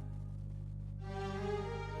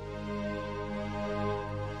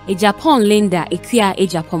 Ejapon Linda Ikuya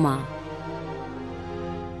Ejapoma,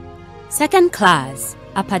 2nd class,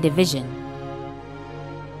 Upper Division.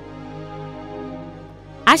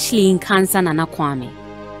 Ashley Nkansa Nanakwame,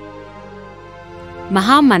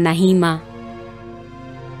 Mahama Nahima,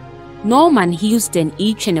 Norman Houston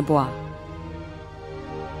E. Chineboa,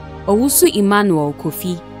 Owusu Emmanuel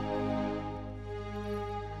Kofi.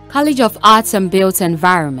 College of Arts and Built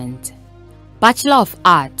Environment, Bachelor of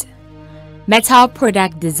Art, Metal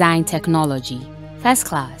Product Design Technology, 1st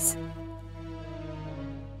class.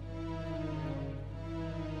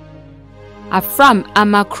 Afram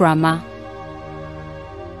Amakrama,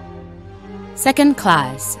 2nd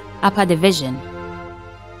class, Upper Division.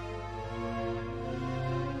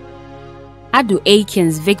 Ado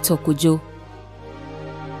Akins Victor Kujo,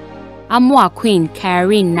 Amwa Queen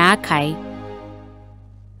Karen Nakai,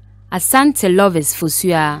 Asante Lovis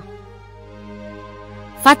Fusua,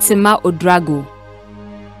 Fatima Odrago,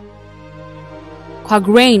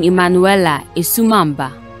 Kwagrain Emanuela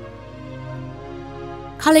Isumamba,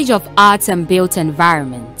 College of Arts and Built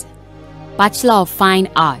Environment, Bachelor of Fine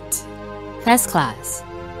Art, First Class.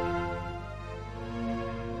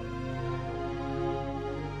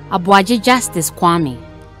 Abuaji Justice Kwame,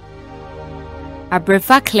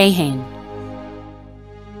 Abrefa Clayhen,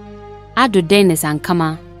 Ado Dennis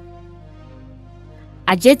Ankama,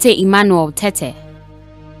 Ajete Emmanuel Tete,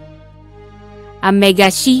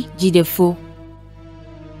 Amegashi Jidefo,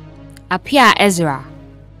 Apia Ezra,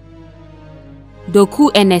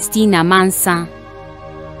 Doku Ernestina Mansa,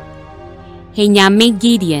 Henyame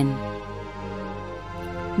Gideon,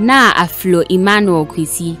 Na Aflo Emmanuel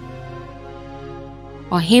Kwisi,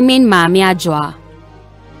 Ohemin Mami Ajwa,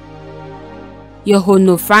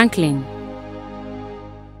 Yohono Franklin,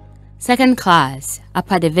 Second Class,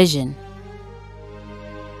 Upper Division.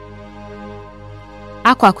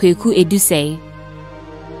 Akwakweku Eduse,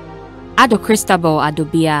 Ado Cristobal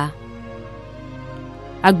Adobia,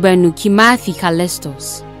 Agbenu Kimathi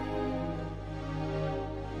Kalestos,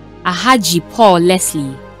 Ahaji Paul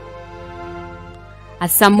Leslie,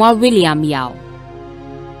 Asamoah William Yao,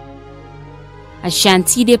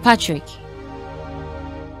 Ashantide Patrick,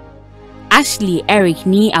 Ashley Eric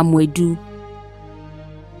Ni Amwedu,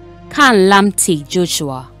 Kan Lamte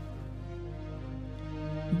Joshua,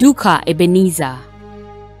 Duka Ebenezer,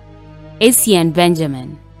 ACN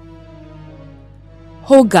Benjamin,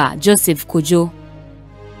 Hoga Joseph Kojo,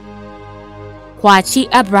 Kwachi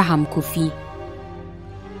Abraham Kofi,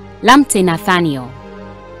 Lamte Nathaniel,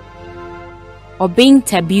 Obing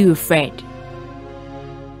Tabiru Fred,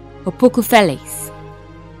 Opoku Felix,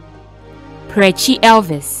 Prechi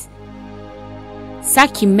Elvis,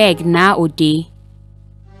 Saki Meg Na Ode,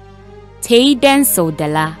 Tei Denso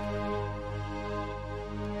Dela,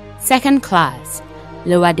 Second Class,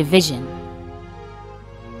 Lower Division.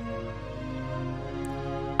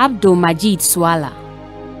 Abdul Majid Swala,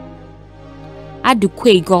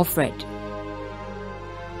 Adukwe Godfred,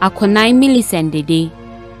 Akonai Millicent Dede,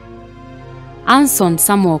 Anson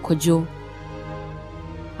Samuel Kojo,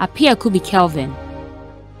 Apia Kubi Kelvin,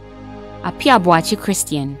 Apia Boachi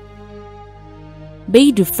Christian,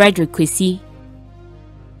 Beidu Frederick Kwesi,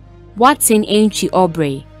 Watson Enchi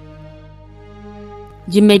Aubrey,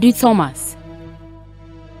 Jimedu Thomas,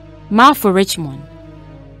 Malfo Richmond,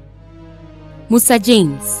 Musa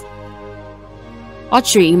James,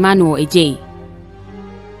 Ochre Emmanuel Ejay,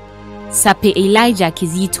 Sape Elijah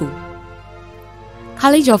Kizito,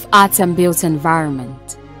 College of Arts and Built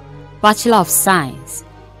Environment, Bachelor of Science,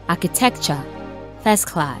 Architecture, First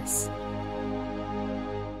Class.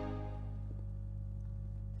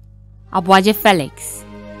 Abuaje Felix,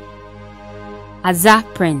 Azza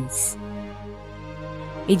Prince,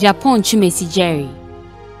 Ejapon Chumesi Jerry,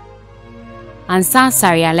 Ansan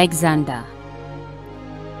Sari Alexander,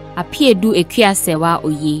 Apiedu Ekuasewa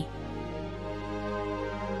Oye,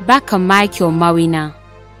 Baka Michael Mawina,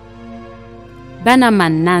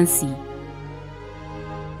 Banaman Nancy,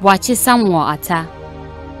 Wache Samuel Ata,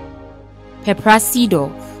 Pepra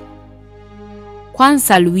Seedorf,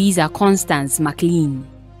 Kwansa Louisa Constance McLean,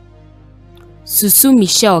 Susu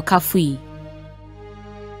Michelle Kafui,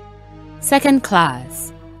 Second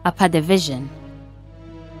Class, Upper Division.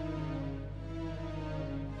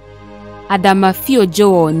 Adama Fio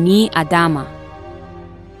Joe Ni Adama,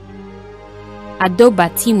 Adoba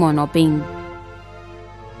Timon Obeng,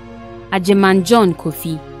 Ajeman John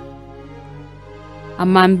Kofi,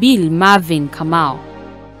 Amambil Marvin Kamal,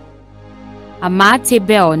 Amate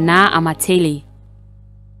Bell Na Amatele,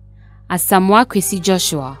 Asamoah Kwesi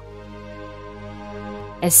Joshua,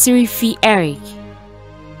 Esirifi Eric,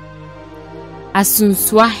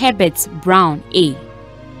 Asunsua Herbert Brown A,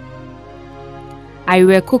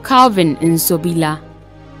 Ireko Calvin Nsobila,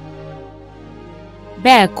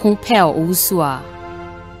 Bear Kumpel Usua,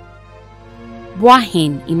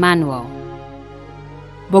 Boahin Emmanuel,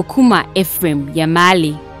 Bokuma Ephraim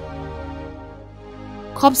Yamali,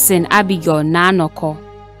 Cobson Abigail Nanoko,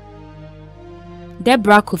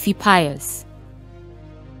 Deborah Kofi Pius,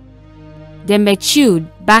 Demechud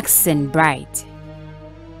Baxton Bright,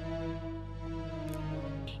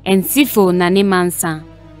 Ensifo Nanemansa,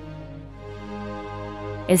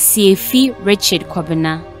 Esiefi Richard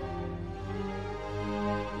Kwabena,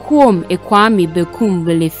 Kuom Ekwami Bekum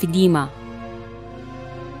Belefidima,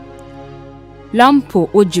 Lampo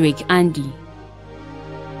Ojrik Andy,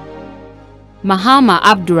 Mahama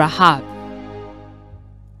Abdurrahab,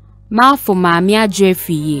 Malfo Mami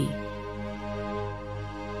Adrefiye.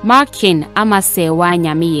 Markin Amase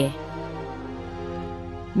Wanyamiye.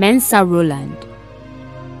 Mensa Roland.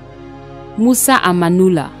 Musa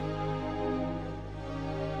Amanula.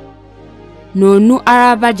 Nonu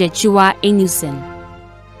Araba Jechiwa Enusen.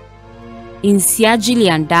 Insia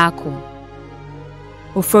Julian Dako.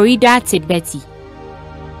 Oforida Tibeti.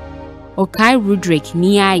 Okai Rudrick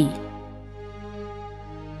Niai.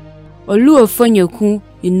 Olu Ofonyoku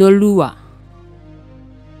Inoluwa.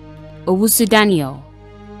 Owusu Daniel.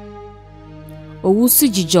 Owusu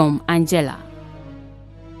Jijom Angela.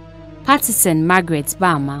 Patterson Margaret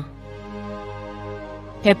Bama.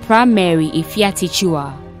 Pepra Mary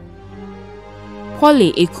Ifiatichua.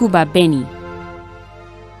 Polly Ekuba Benny.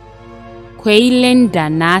 Kwelenda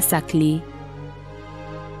Nasakli.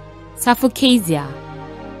 Suffocasia.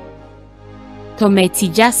 Tometi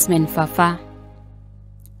Jasmine Fafa.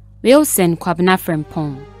 Wilson Kwabna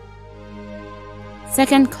Frempong.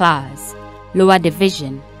 Second class, lower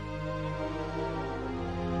division.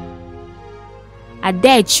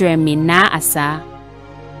 Adechremi na asa.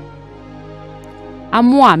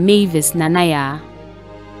 Amwa Mavis Nanaya.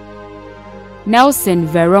 Nelson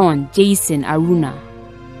Veron Jason Aruna.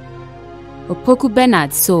 Opoku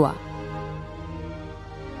Bernard Soa.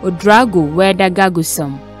 Odrago Weda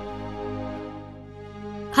Gagusum.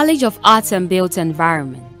 College of Arts and Built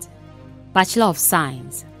Environment. Bachelor of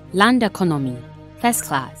Science. Land Economy. First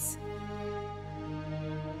class.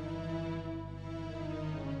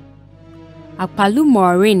 Akpalu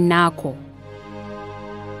Maureen Nako.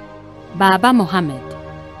 Baba Mohammed.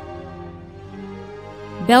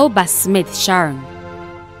 Belba Smith Sharon.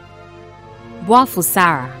 Boafu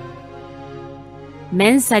Sarah.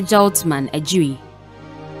 Mensa Joltman Ajui.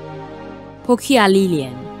 Pokia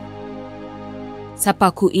Lillian.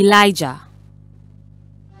 Sapaku Elijah.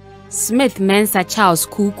 Smith Mensa Charles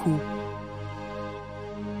Kuku.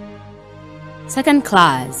 Second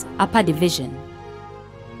class, upper division.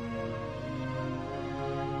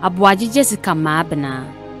 Abuaji Jessica Mabna.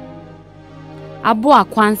 Abua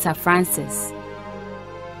Kwanza Francis.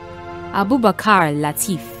 Abubakar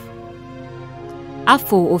Latif.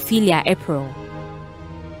 Afo Ophelia April.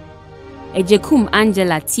 Ejekum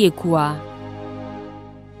Angela Tiekua.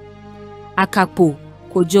 Akapo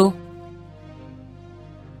Kojo.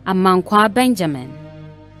 Amankwa Benjamin.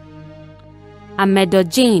 Amedo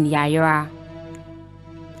Jane Yayora.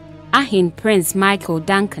 Ahin Prince Michael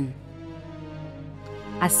Duncan.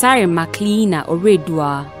 Asari Maklina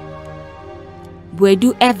Oredua.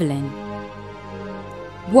 Buedu Evelyn.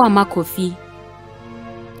 Buama Kofi.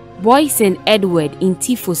 Boysen Edward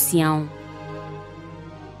Intifo Sian.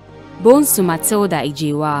 Bonsu Matilda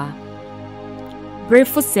Ijewa.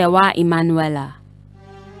 Brefo Sewa Emanuela.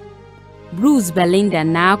 Bruce Belinda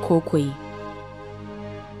Na Kokwe.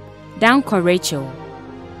 Danko Rachel.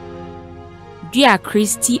 Dia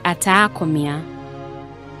Christy Ata Komia.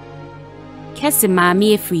 Kese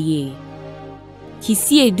Mami Efriye.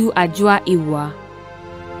 Kisi Edu Ajua Ewa.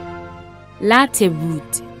 Late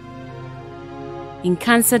Root. In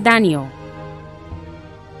Cancer Daniel.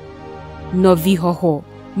 Novi Hoho.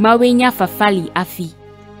 Mawenya Fafali Afi.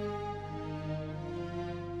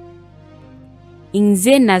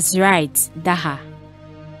 Inze Nazrite Daha.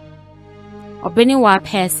 Obeniwa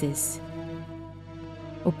Persis.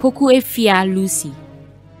 Opoku Efia Lucy.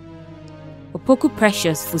 Opoku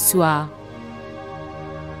Precious Fusua.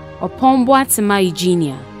 Opombwa Tima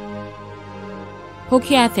Eugenia.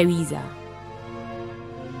 Pokia Theresa.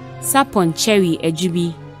 Sapon Cherry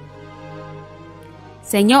Ejubi.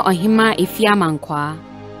 Senyo Ohima Efia Mankwa.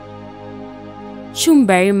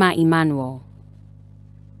 Chumberima Emmanuel.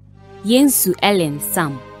 Yensu Ellen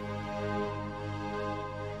Sam.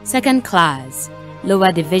 Second class,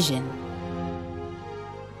 lower division.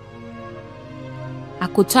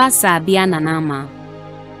 Akutwa Sabia Nanama.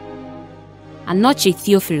 Anoche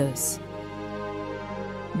Theophilus.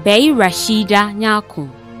 Bei Rashida Nyako.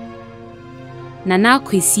 Nana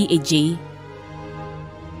Kwesi Eje.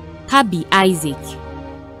 Kabi Isaac.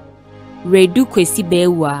 Redu Kwesi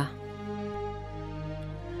Bewa.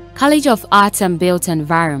 College of Arts and Built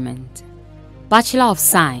Environment. Bachelor of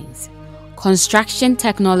Science. Construction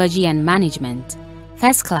Technology and Management.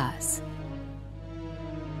 First class.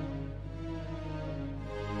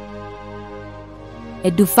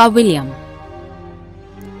 Edufa William.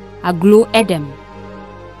 Aglo Edem.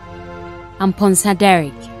 Amponsa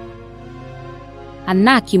Derek.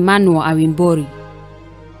 Anak Emmanuel Arimbori.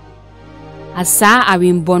 Asa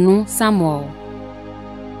Arimbono Samuel.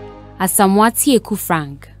 Asamwati Eku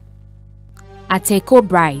Frank. Ateko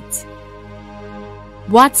Bright.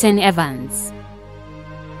 Watson Evans.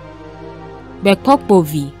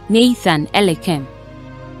 Bekpokpovi Nathan Elekem,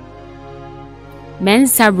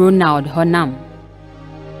 Mensa Ronald Honam,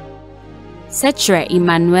 Setre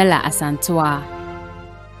Emanuela Asantoa.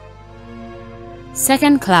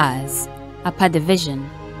 Second class, Upper Division.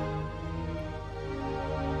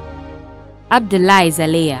 Abdullahi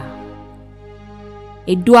Zalea,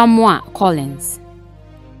 Eduamwa Collins,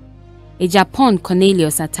 Ejapon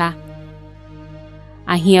Cornelius Ata,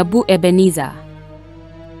 Ahiabu Ebenezer,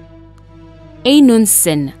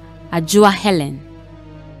 Einunsen Ajua Helen,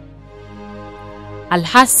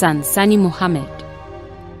 Al-Hassan Sani Muhammad,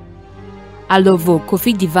 Alovo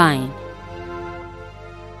Kofi Divine,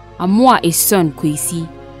 Amua Eson Kwesi,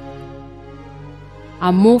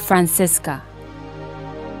 Amo Francesca,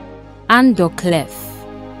 Ando Clef,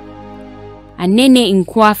 Anene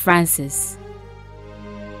Nkwa Francis,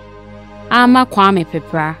 Ama Kwame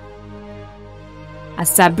Pepra,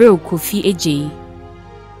 Asabril Kofi Eje,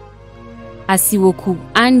 Asiwoku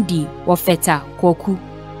Andy Wofeta Koku,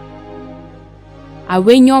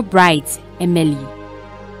 Awenyo Bright Emily,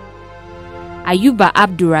 Ayuba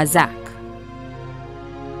Abdurazak,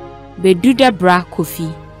 Beduda Bra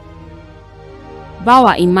Kofi,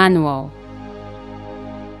 Bawa Emmanuel,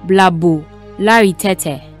 Blabo Larry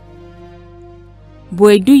Tete,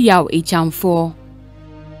 Boedu Yao Echamfo,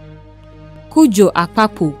 Kujo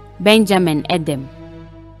Akpapu Benjamin Edem,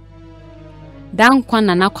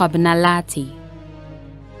 Dankwana Nakwabna Lati,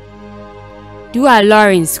 Dua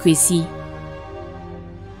Lawrence Kwesi,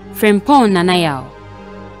 Frempon Nanayao,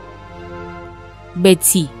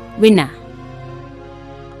 Betty Winner,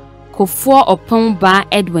 Kofo Opon Ba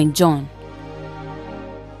Edwin John,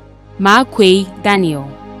 Marquay Daniel,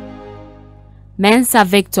 Mensa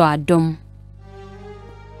Victor Adom,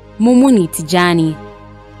 Mumuni Tijani,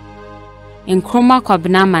 Nkroma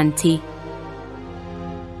Kwabna Mante,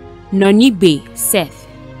 Nonibe Seth,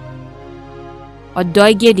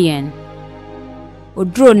 Odoy Gideon,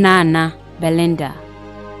 Odro Nana Belinda,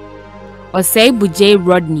 Oseibu J.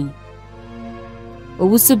 Rodney,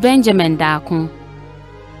 Owusu Benjamin Dakun,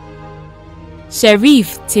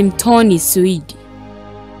 Sharif Tim Tony Suidi,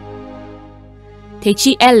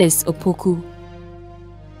 Techi Ellis Opoku,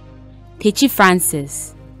 Techi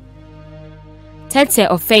Francis, Tete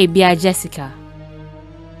Ofeibia Jessica,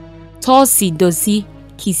 Tulsi Dosi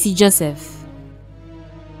Kisi Joseph.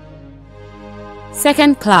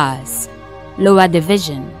 Second class, lower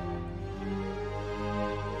division.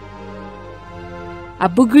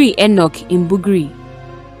 Abugri Enoch Imbugri,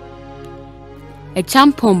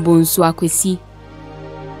 Echampon Bonsu Akwesi,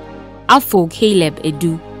 Afo Caleb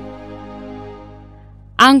Edu,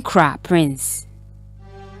 Ankra Prince,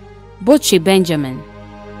 Boche Benjamin,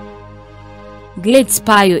 Glades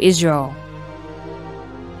Payo Israel,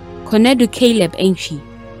 Konedu Caleb Enchi,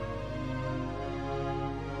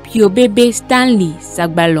 Piobebe Stanley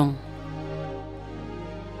Sagbalon.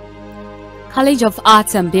 College of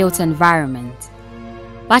Arts and Built Environment,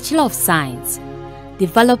 Bachelor of Science,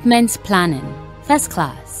 Development Planning, First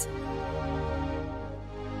Class.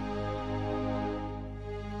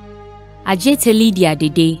 Ajete Lydia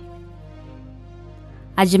Dede,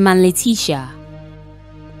 Ajiman Letitia,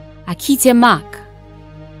 Akite Mark,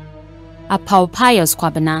 Apaupios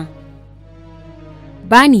Kwabena,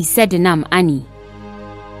 Bani Sedenam Annie,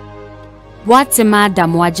 Watema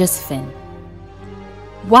Damwa Josephine,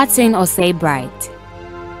 Watson Osei Bright,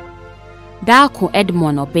 Darko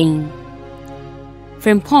Edmond Obeng,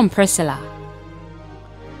 Frimpom Priscilla,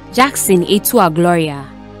 Jackson Etua Gloria,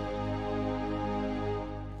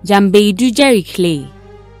 Jambeidu Jerry Clay,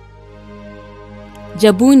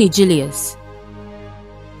 Jabuni Julius,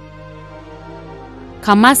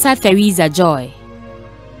 Kamasa Theresa Joy,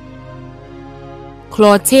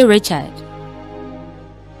 Clote Richard,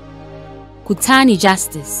 Kutani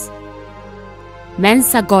Justice,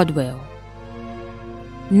 Mensa Godwell,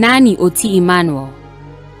 Nani Oti Emmanuel,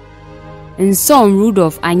 Nson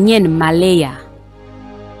Rudolph Anyen Malaya,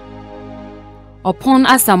 Upon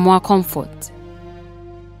Asamoah Comfort,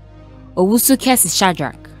 Owusu Kesi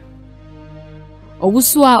Shadrach,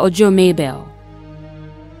 Owusua Ojo Mabel,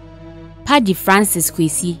 Paddy Francis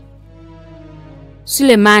Kwesi,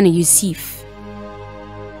 Suleiman Yusuf,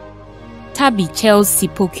 Tabi Chelsea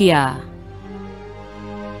Pokia.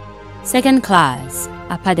 Second class,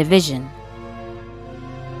 Upper Division.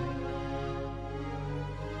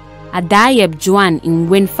 Adayeb Juan in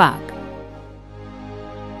Winfag,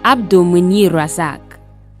 Abdul Munir Razak,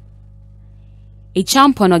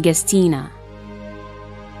 Echampon Augustina,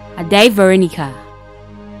 Aday Veronica,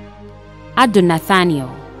 Ado Nathaniel,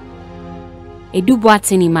 Edu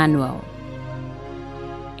Boatin Emmanuel,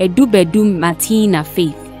 Edu Bedum Martina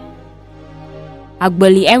Faith,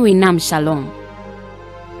 Agboli Erinam Shalom.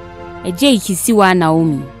 Eje Ikisiwa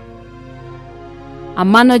Naomi.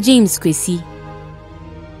 Amano James Kwesi.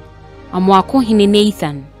 Amwako Hine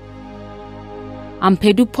Nathan.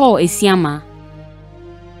 Ampedu Paul Esiama.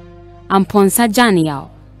 Amponsa Janiao.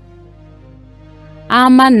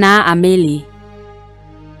 Ama na Ameli.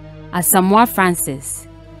 Asamoah Francis.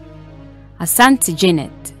 Asante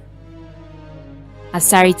Janet.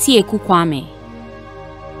 Asariti Ekukwame.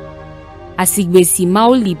 Asigbesi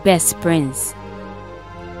Mauli Best Prince.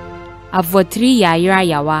 Avotri Yayra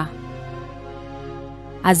Yawa.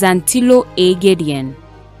 Azantilo A. Gideon.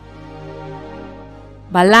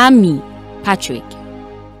 Balami Patrick.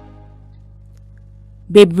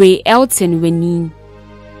 Bebre Elton Wenin.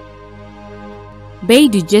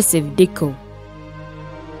 Beidu Joseph Diko.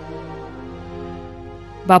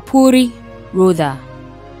 Bapuri Rhoda.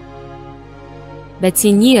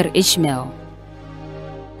 Betinir Ishmael.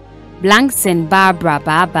 Blankson Barbara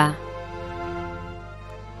Baba.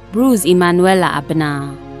 Bruce Emanuela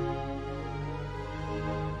Abna.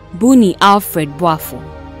 Buni Alfred Boafo.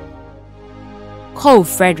 Cole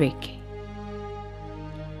Frederick.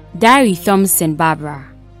 Dari Thompson Barbara.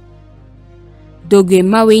 Doge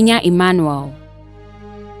Mawenya Emmanuel.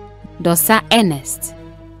 Dosa Ernest.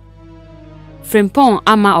 Frimpong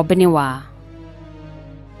Ama Obenewa.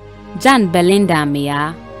 Jan Belinda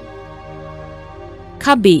Mea.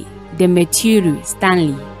 Kabe Demeturu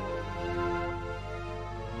Stanley.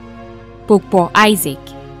 Pokpo Isaac.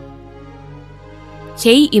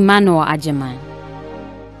 Chei Emmanuel Ajeman.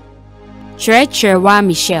 Trechewa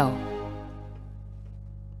Michelle.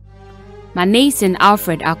 Manason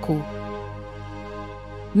Alfred Ako.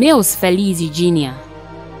 Mills Feliz Eugenia.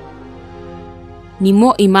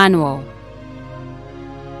 Nimo Emmanuel.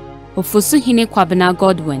 Ofosuhine Kwabena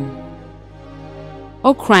Godwin.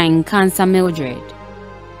 O'Krine Cancer Mildred.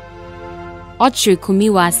 Ochre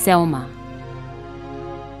Kumiwa Selma.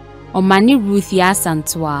 Omani Ruth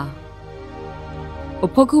Yasantua.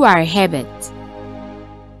 Opokuware Herbert.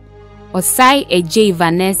 Osai Eje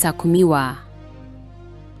Vanessa Kumiwa.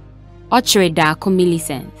 Ochre Dako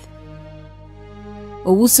Millicent.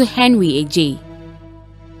 Owusu Henry Eje.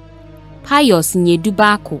 Pius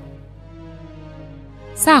Nyedubako.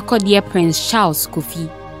 Sakodie Prince Charles Kofi.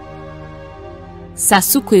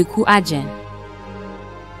 Sasukweku Ajen.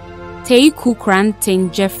 Teiku Krantin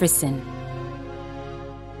Jefferson.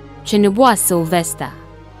 Cheneboa Sylvester.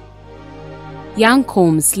 Young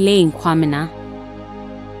Combs Lane Kwamina.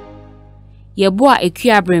 Yeboa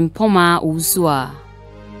Equiabrim Poma Usua.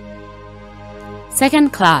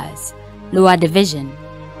 Second class, lower division.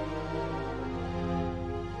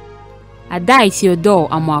 Adai Theodore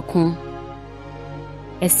Amwakun.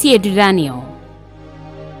 Esiedu Daniel.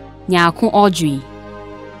 Nyakun Audrey.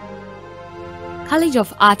 College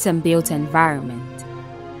of Arts and Built Environment.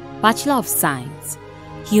 Bachelor of Science.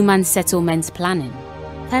 Human Settlement Planning.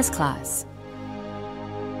 First class.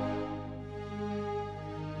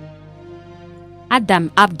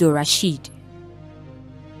 Adam Abdul Rashid.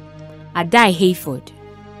 Adai Hayford.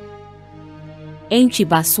 Entry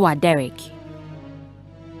Basua Derek.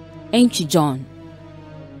 Entry John.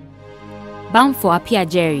 Bamfo Apia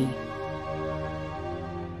Jerry.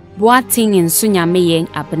 Boating in Sunya Meyeng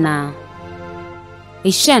Abna.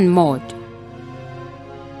 Ishen Maud.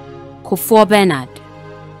 Kofor Bernard.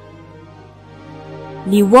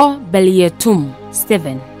 Liwo Belietum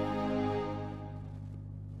Stephen.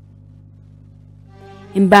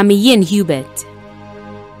 Mbamiyin Hubert.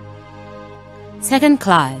 Second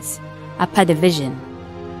class, Upper Division.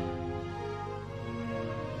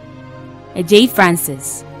 J.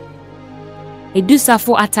 Francis.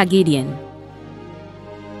 Edusafo Atagidian.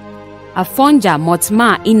 Afonja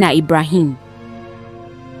Motma Ina Ibrahim.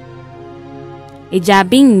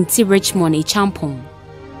 Ejabing T. Richmond Echampong.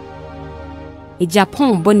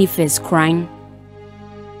 Ejapon Boniface Crime.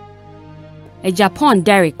 Ejapon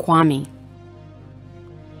Derek Kwame.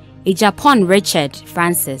 Ejapon Richard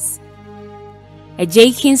Francis.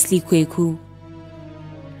 J. Kingsley Kweku.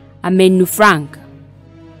 Amenu Frank.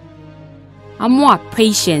 Amwa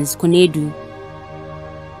Patience Konedu.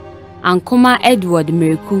 Ankoma Edward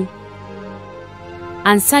Miraku.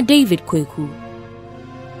 Ansa David Kweku.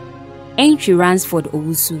 Entry Ransford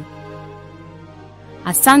Owusu.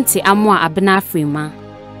 Asante Amwa Abena Frima.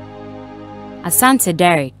 Asante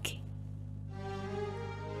Derek.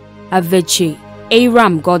 Aveche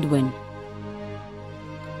Aram Godwin.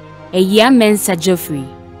 Eya Mensa Geoffrey.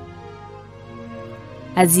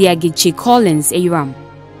 Aziagiche Collins Aram.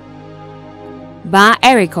 Ba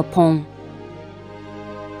Eric Opon.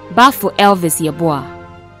 Bafo Elvis Yeboa.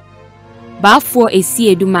 Bafo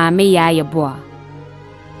Esiedu Mame Ya Yeboa.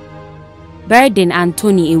 Burden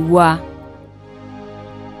Anthony Ewa,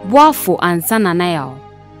 Boafo Ansana Nayao,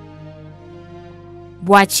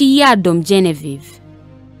 Boachi Yadom Genevieve,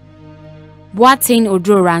 Boatin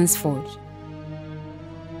Odro Ransford,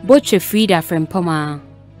 Boche Frida Frempoma,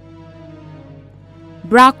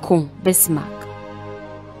 Braco Bismarck,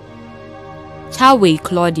 Chawe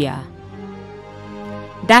Claudia,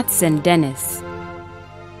 Datsun Dennis,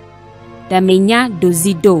 Damenya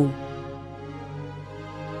Dozido,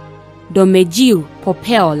 Domejiu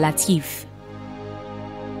Popel Latif,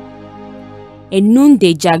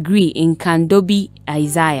 Enunde Jagri in Kandobi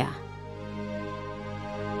Isaiah,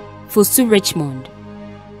 Fosu Richmond,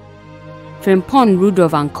 Frempon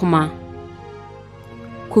Rudolph Ankoma,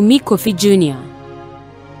 Kumi Kofi Jr.,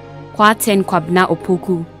 Kwaten Kwabna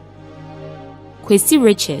Opoku, Kwesi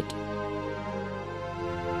Richard,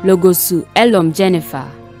 Logosu Elom Jennifer,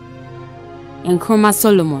 Nkrumah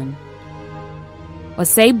Solomon,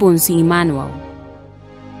 Oseibonsu Emmanuel,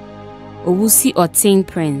 Owusi Otin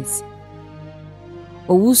Prince,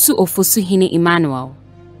 Owusu Ofosu Hine Emmanuel,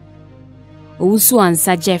 Owusu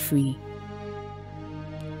Ansa Jeffrey.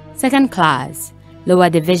 Second class, lower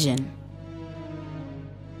division.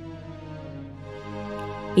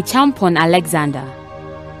 Ichampon Alexander,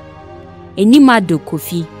 Enimado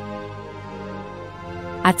Kofi,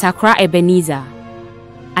 Atakra Ebenezer,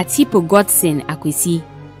 Atipo Godson Akwesi,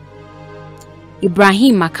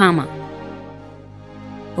 Ibrahim Makama,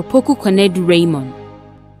 Opoku Konedu Raymond.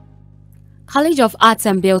 College of Arts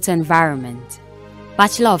and Built Environment,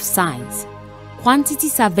 Bachelor of Science, Quantity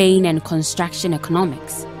Surveying and Construction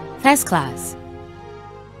Economics, First class.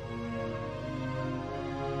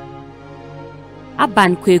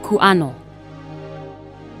 Aban Kweku Ano,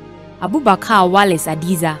 Abubakar Wallace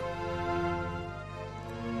Adiza,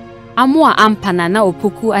 Amua Ampanana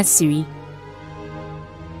Opoku Asiri,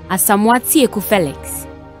 Asamoah Eku Felix,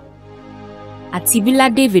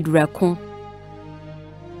 Atibila David Rekon,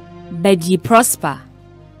 Beji Prosper,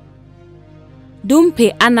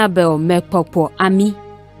 Dumpe Annabel Mepopo Ami,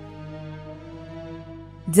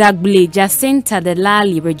 Dagbule Jacinta de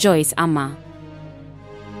Lali Rejoice Ama,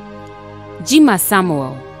 Jima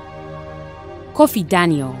Samuel, Kofi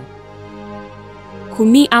Daniel,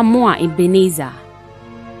 Kumi Amoa Ebenezer,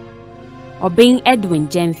 Obeng Edwin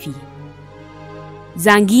Jemfi,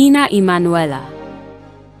 Zangina Emanuela.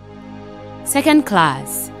 Second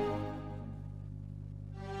class.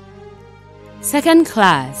 Second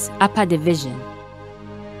class, upper division.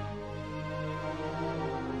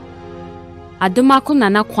 Adomako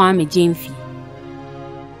Nana Kwame Jemfi,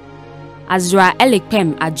 Azra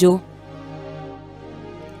Elikpem Ajo,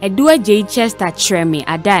 Edua J. Chester Treme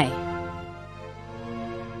Adai,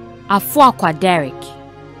 Afuakwa Derek,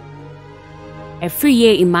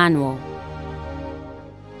 Efriye Emmanuel,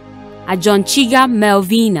 Ajon Chiga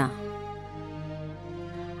Melvina,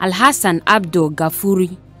 Alhassan Abdul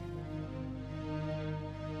Gafuri,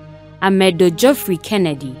 Amedo Geoffrey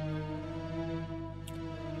Kennedy,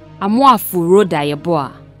 Amoafu Roda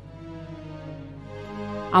Yeboa,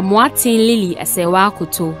 Amoatin Lily Asewa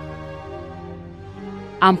Kuto,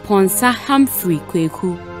 Amponsa Humphrey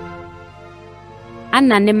Kweku,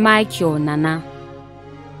 Anane Michael Nana,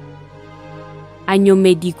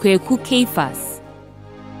 Anyomedi Kweku Keifas,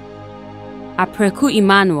 Apreku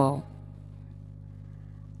Emmanuel,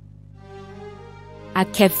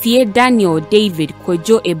 Akefie Daniel David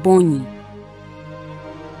Kojo Ebonyi,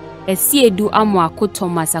 Esiedu Amwako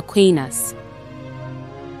Thomas Aquinas,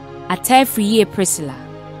 Atefriye Priscilla,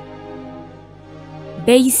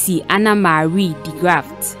 Basie Anna Marie de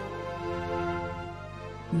Graft,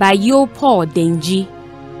 Bayo Paul Denji,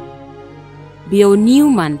 Bill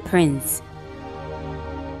Newman Prince,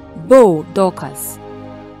 Bo Dorcas,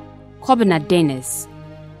 Kobina Dennis,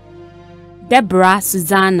 Deborah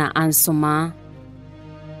Susanna Ansoma,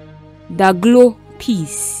 Daglo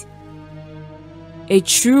Peace, A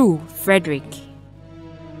True Frederick,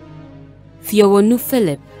 Fiowonu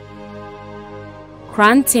Philip,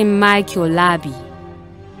 Cranton Michael Labi,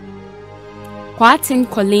 Kwatin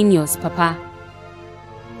Colenius Papa,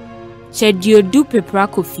 Chediodu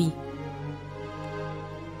Peprakofi,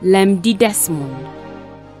 Lemdi Desmond,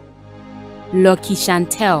 Lucky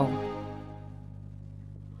Chantel,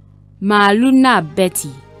 Maluna Betty,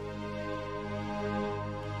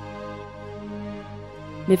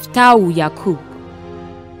 Miftahu Yakub,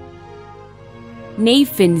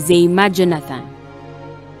 Nathan Zema Jonathan,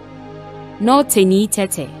 Noteni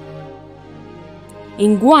Tete,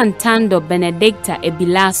 Ingwan Tando Benedicta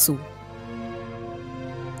Ebilasu,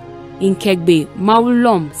 Inkegbe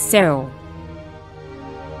Maulom Cyril,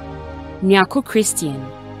 Nyako Christian,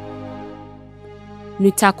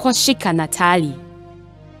 Nutakoshika Natali,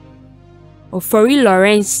 Ofori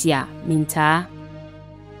Laurencia Minta,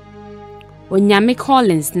 Onyame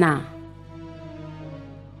Collins na,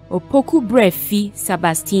 Opoku Brefi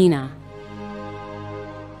Sabastina,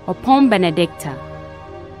 Opon Benedicta,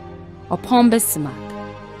 Opon Bismarck,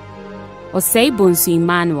 Osei Bonsu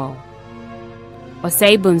Emmanuel,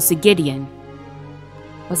 Osei Bonsu Gideon,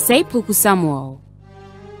 Osei Poku Samuel,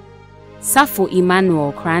 Safo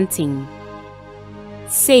Emmanuel Cranting,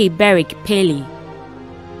 Say Beric Paley,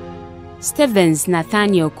 Stevens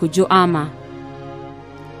Nathaniel Kujo Ama,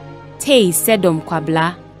 Tay Sedom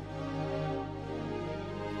Kwabla,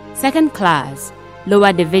 Second Class,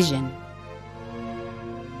 Lower Division,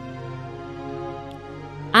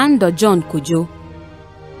 Ando John Kujo,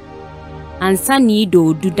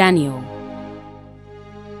 Ansanido Du Daniel,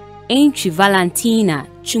 Aintree Valentina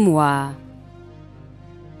Chumwa,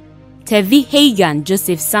 Tevi Hagan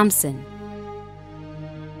Joseph Sampson,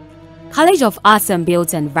 College of Arts and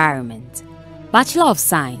Built Environment, Bachelor of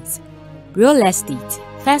Science, Real Estate,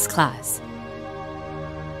 First Class.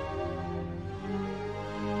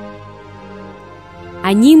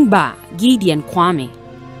 Anyimba Gideon Kwame,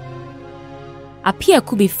 Apia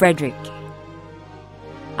Kubi Frederick,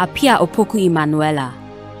 Apia Opoku Emanuela,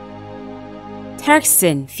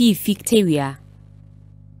 Terkson Fi Victoria.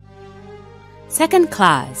 Second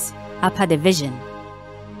Class, Upper Division,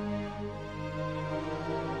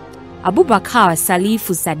 Abubakar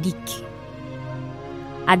Salifu Sadiq,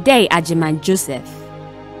 Adey Ajiman Joseph,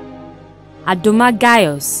 Adoma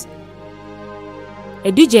Gaius,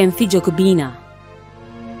 Eduje Mfijo Kubina,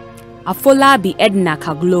 Afolabi Edna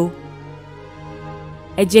Kaglo,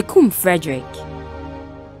 Ejekum Frederick,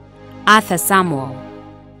 Arthur Samuel,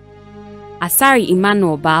 Asari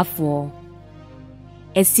Emmanuel Bafo,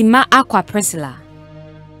 Esima Aqua Priscilla,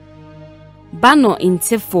 Bano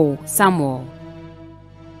Intifo Samuel,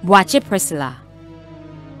 Boache Priscilla,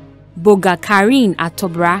 Boga Karin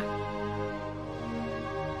Atobra,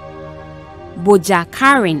 Boja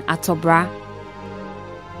Karin Atobra,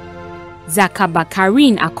 Zakaba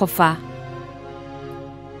Karin Akofa,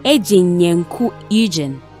 Ejin Yenku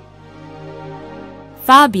Eugene,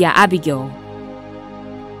 Fabia Abigail,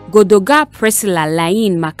 Godoga Priscilla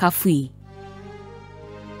Lain Makafui,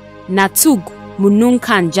 Natug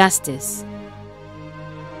Mununkan Justice,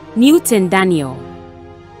 Newton Daniel,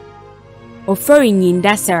 Ofori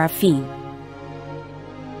Nyinda Seraphine,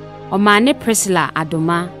 Omane Priscilla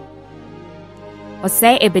Adoma,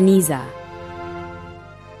 Osei Ebenezer,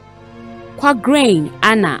 Kwagrain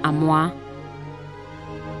Anna Amwa,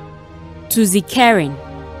 Tuzi Karen,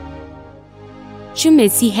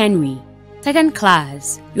 Chumesi Henry, Second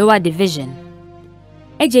Class, Lower Division,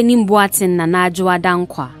 Ejenim Boatin Nanajwa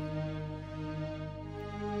Dankwa,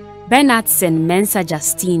 Bernardson Mensa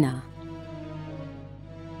Justina,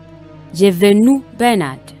 Jevenu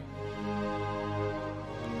Bernard,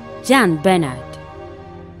 Jan Bernard,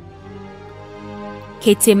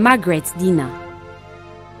 Kete Margaret Dina,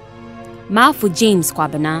 Malfu James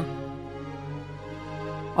Kwabena,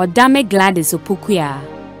 Odame Gladys Opokuya,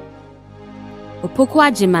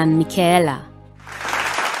 Opokwa Jiman Michaela.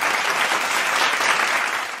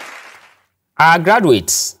 Our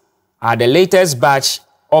graduates are the latest batch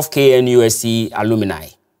of KNUST alumni.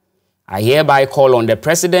 I hereby call on the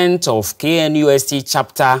president of KNUST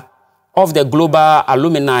chapter of the Global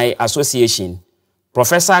Alumni Association,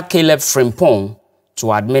 Professor Caleb Frimpong,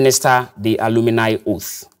 to administer the alumni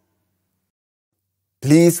oath.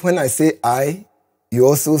 Please, when I say I, you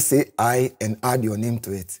also say I and add your name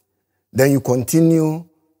to it. Then you continue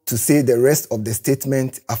to say the rest of the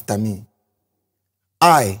statement after me.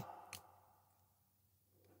 I,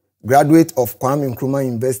 graduate of Kwame Nkrumah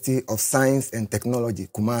University of Science and Technology,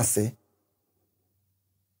 Kumasi,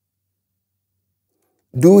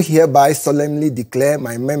 do hereby solemnly declare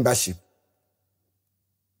my membership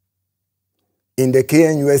in the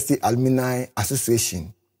KNUST Alumni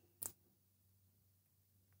Association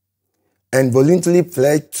and voluntarily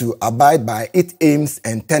pledge to abide by its aims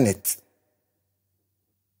and tenets.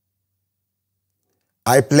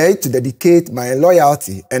 I pledge to dedicate my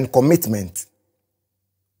loyalty and commitment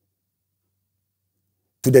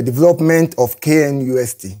to the development of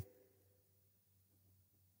KNUST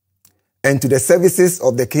and to the services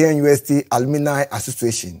of the KNUST Alumni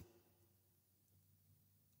Association,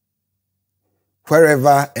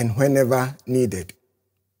 wherever and whenever needed.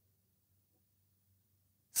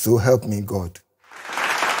 So help me God.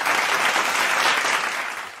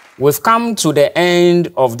 We've come to the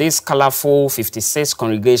end of this colorful 56th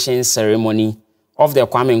congregation ceremony of the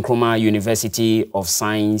Kwame Nkrumah University of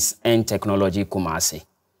Science and Technology, Kumasi.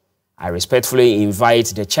 I respectfully invite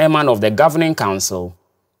the chairman of the governing council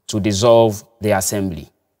to dissolve the assembly.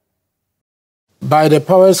 by the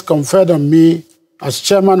powers conferred on me as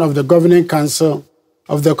chairman of the Governing Council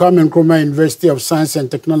of the Kwame Nkrumah University of Science and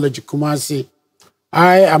Technology, Kumasi,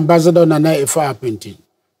 I, Ambassador Nana Ifa Apinti,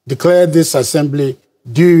 declare this assembly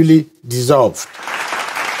duly dissolved.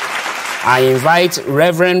 I invite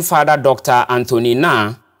Reverend Father Dr. Anthony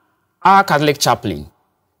Na, our Catholic chaplain,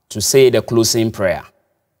 to say the closing prayer.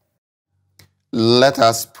 Let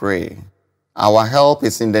us pray. Our help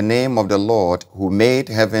is in the name of the Lord who made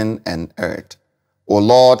heaven and earth. O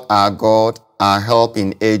Lord, our God, our help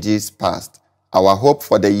in ages past, our hope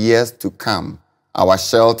for the years to come, our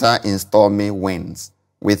shelter in stormy winds.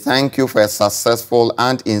 We thank you for a successful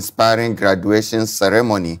and inspiring graduation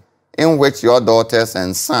ceremony in which your daughters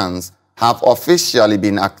and sons have officially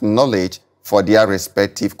been acknowledged for their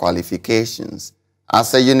respective qualifications.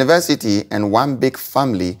 As a university and one big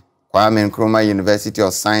family, Kwame Nkrumah University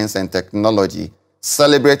of Science and Technology,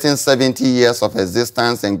 celebrating 70 years of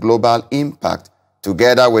existence and global impact,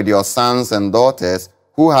 together with your sons and daughters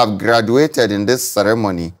who have graduated in this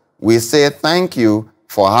ceremony, we say thank you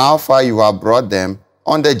for how far you have brought them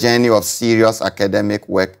on the journey of serious academic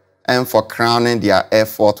work and for crowning their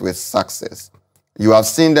effort with success. You have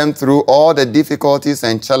seen them through all the difficulties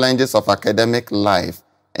and challenges of academic life,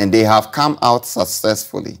 and they have come out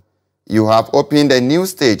successfully. You have opened a new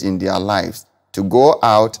stage in their lives to go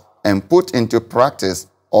out and put into practice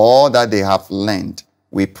all that they have learned.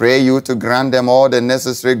 We pray you to grant them all the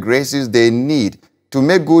necessary graces they need to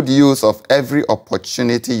make good use of every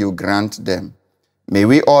opportunity you grant them. May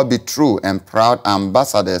we all be true and proud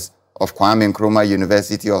ambassadors of Kwame Nkrumah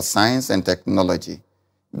University of Science and Technology.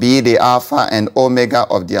 Be the Alpha and Omega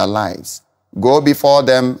of their lives. Go before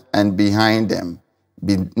them and behind them.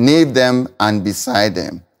 Beneath them and beside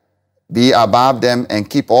them. Be above them and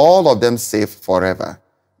keep all of them safe forever.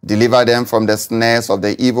 Deliver them from the snares of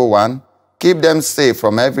the evil one. Keep them safe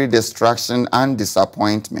from every distraction and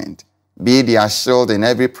disappointment. Be their shield in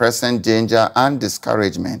every present danger and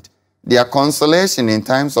discouragement, their consolation in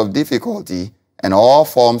times of difficulty and all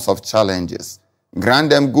forms of challenges. Grant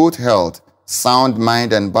them good health, sound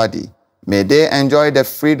mind and body. May they enjoy the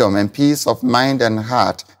freedom and peace of mind and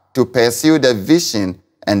heart to pursue the vision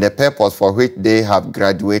and the purpose for which they have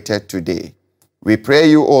graduated today. We pray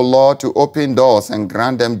you, O Lord, to open doors and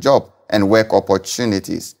grant them job and work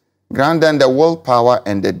opportunities. Grant them the willpower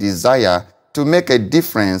and the desire to make a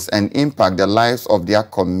difference and impact the lives of their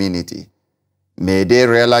community. May they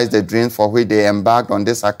realize the dreams for which they embarked on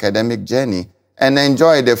this academic journey and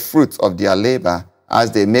enjoy the fruits of their labor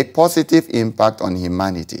as they make positive impact on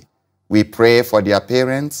humanity. We pray for their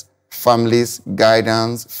parents, families,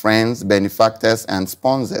 guidance, friends, benefactors, and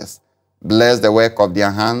sponsors. Bless the work of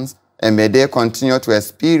their hands, and may they continue to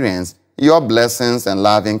experience your blessings and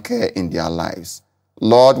loving care in their lives.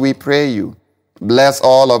 Lord, we pray you, bless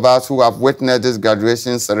all of us who have witnessed this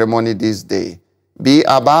graduation ceremony this day. Be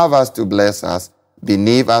above us to bless us,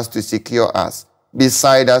 beneath us to secure us,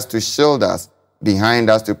 beside us to shield us, behind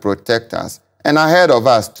us to protect us, and ahead of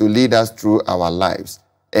us to lead us through our lives.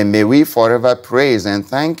 And may we forever praise and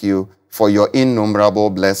thank you for your innumerable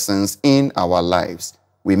blessings in our lives.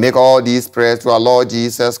 We make all these prayers to our Lord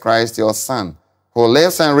Jesus Christ, your Son, who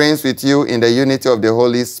lives and reigns with you in the unity of the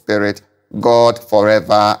Holy Spirit, God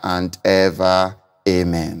forever and ever.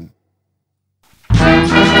 Amen.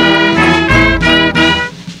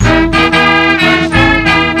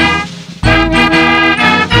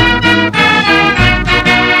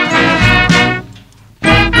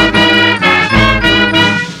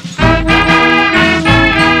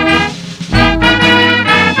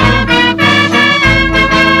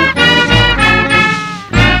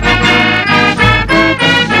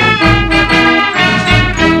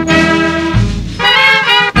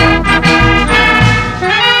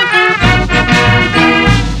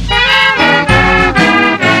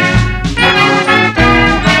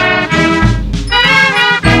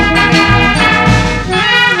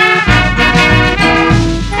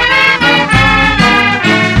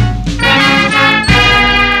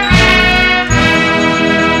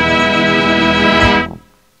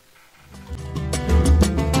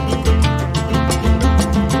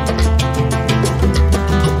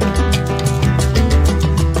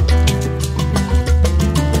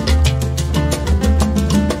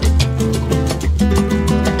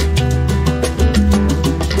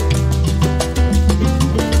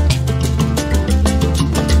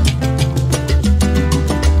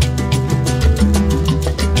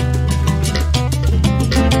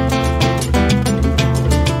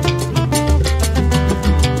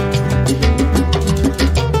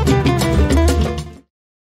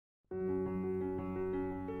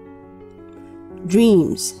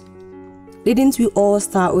 Dreams. Didn't we all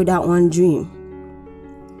start with that one dream?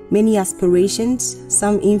 many aspirations,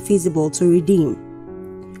 some infeasible to redeem.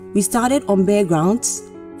 We started on bare grounds,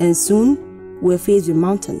 and soon we were faced with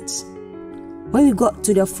mountains. When we got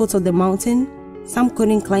to the foot of the mountain, some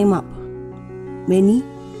couldn't climb up. Many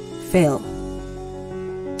fell.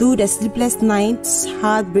 Through the sleepless nights,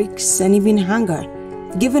 heartbreaks, and even hunger,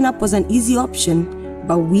 giving up was an easy option,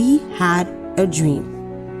 but we had a dream.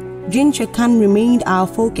 CANR remained our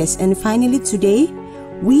focus, and finally today,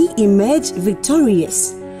 we emerged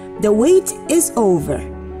victorious. The wait is over.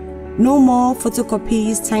 No more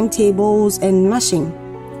photocopies, timetables, and rushing.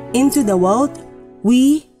 Into the world,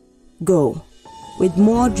 we go, with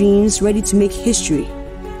more dreams ready to make history,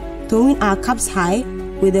 throwing our caps high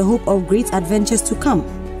with the hope of great adventures to come.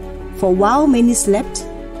 For while many slept,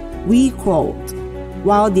 we crawled.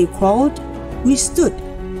 While they crawled, we stood.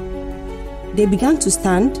 They began to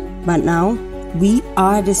stand, but now we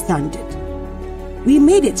are the standard. We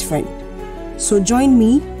made it, friend. So join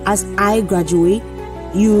me as I graduate,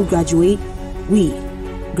 you graduate, we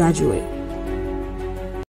graduate.